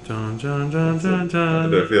 Dun, dun, dun, dun,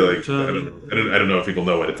 dun, I feel like dun. I don't know if people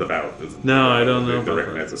know what it's about. No, I don't know They about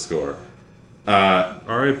recognize that. the score.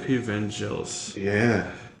 R.I.P. Vangelis.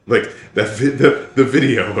 Yeah, like the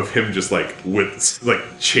video of him just like with like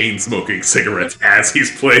chain smoking cigarettes as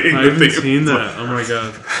he's playing. I the haven't theme. seen that. Oh my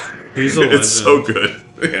god, he's a legend. It's so good.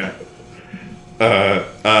 Yeah.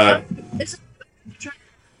 It's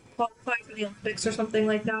qualify for the Olympics or something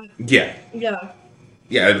like that. Yeah. Yeah.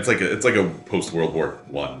 Yeah. It's like a post World War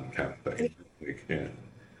I kind of thing. Like, yeah.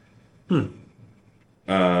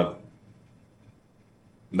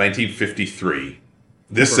 1953.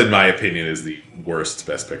 This, in my opinion, is the worst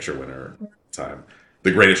Best Picture winner of all time.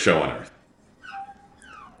 The Greatest Show on Earth.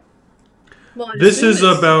 Well, This is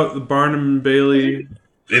about Barnum and Bailey.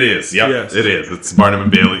 It is. Yep. Yes. It is. It's Barnum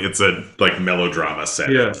and Bailey. It's a like melodrama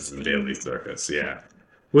set. Yes. In Bailey Circus. Yeah.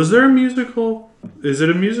 Was there a musical? Is it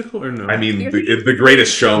a musical or no? I mean, the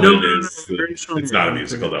Greatest Showman No, is. The Greatest Showman. It's not a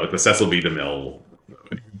musical though. It's a Cecil B. DeMille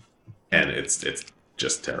movie, and it's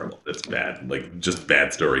just terrible. It's bad. Like just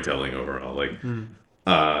bad storytelling overall. Like,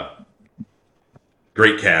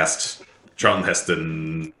 great cast: Charlton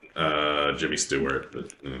Heston, Jimmy Stewart,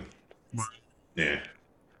 but yeah.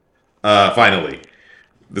 Finally,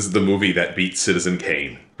 this is the movie that beat Citizen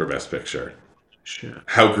Kane for Best Picture. Shit.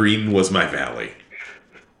 How Green Was My Valley.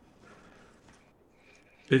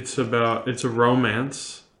 It's a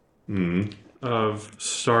romance of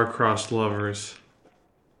star-crossed lovers.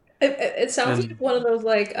 It sounds And- like one of those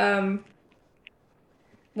like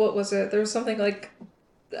what was it? There was something like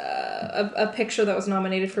a picture that was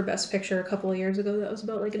nominated for Best Picture a couple of years ago that was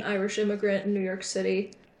about like an Irish immigrant in New York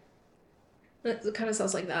City. It kind of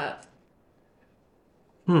sounds like that.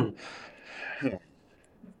 How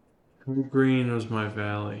Green Was My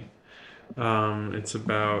Valley. It's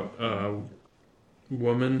about a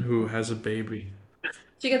woman who has a baby.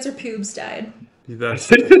 She gets her pubes dyed.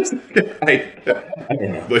 That's I don't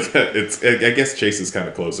know. Like, I guess Chase is kind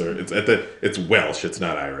of closer. It's Welsh. It's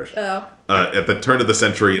not Irish. Oh. At the turn of the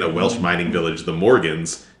century, in a Welsh mining village, the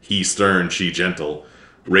Morgans, he stern, she gentle,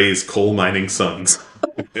 raise coal mining sons,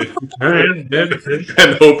 and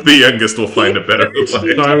hope the youngest will find a better life.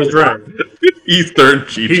 So I was right. He stern,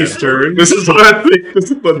 she He gentle. stern. This is what I think.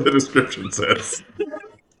 This is what the description says.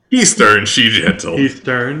 He stern, she gentle. He's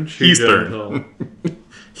stern. He's stern. gentle.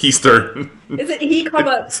 He stern. Is it he,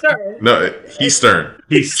 stern? No, he stern.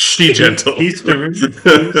 He's She gentle. He's stern. He's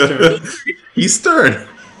stern. He's stern.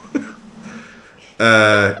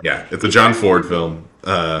 Yeah, it's a John Ford film.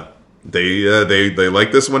 They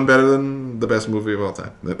like this one better than the best movie of all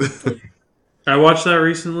time. I watched that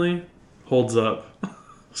recently. Holds up.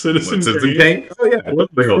 Citizen Kane. Kane? Oh yeah, What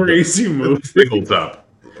a crazy movie. It holds up.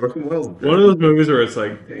 One of those movies where it's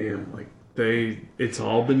like, damn, like it's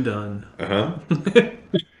all been done, Uh-huh.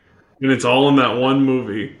 and it's all in that one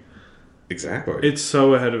movie. Exactly. It's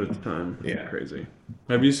so ahead of its time. Yeah. Crazy.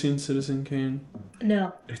 Have you seen Citizen Kane?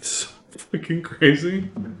 No. It's so fucking crazy.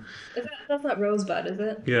 That's not Rosebud, is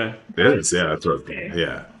it? Yeah. It is, yeah, that's what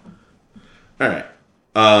yeah. Alright.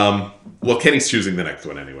 Well, Kenny's choosing the next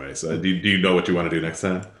one anyway, so do you know what you want to do next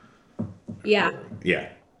time? Yeah. Yeah.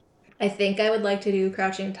 I think I would like to do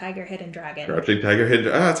Crouching Tiger, Hidden Dragon. Crouching Tiger, Hidden.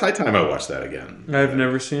 It's high time I watch that again. I've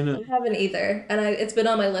never seen I it. haven't either, and it's been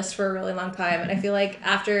on my list for a really long time. And I feel like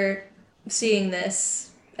after seeing this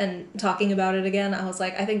and talking about it again, I was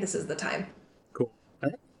like, I think this is the time. Cool.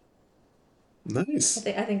 Nice.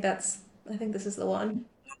 I think this is the one.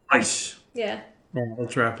 Nice. Yeah.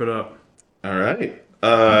 Let's wrap it up. All right.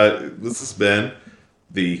 This has been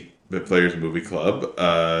the Bit Players Movie Club.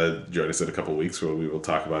 Join us in a couple weeks where we will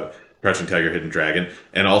talk about Crouching Tiger, Hidden Dragon,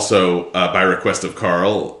 and also by request of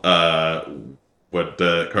Carl, what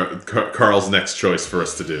Carl's next choice for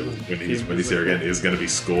us to do when he's here again is going to be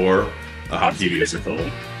Score, a hockey musical.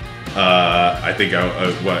 I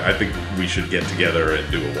think we should get together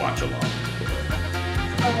and do a watch along.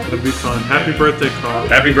 That'd be fun. Happy birthday, Carl.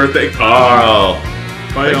 Happy birthday, Carl!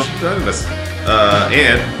 Bye, Thanks y'all. for joining us.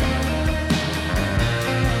 And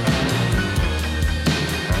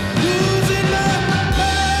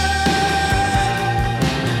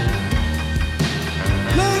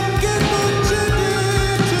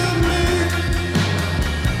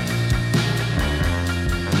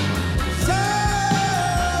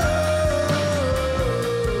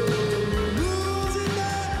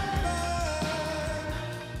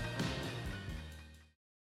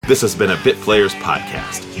this has been a Bit Players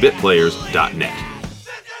podcast. BitPlayers.net.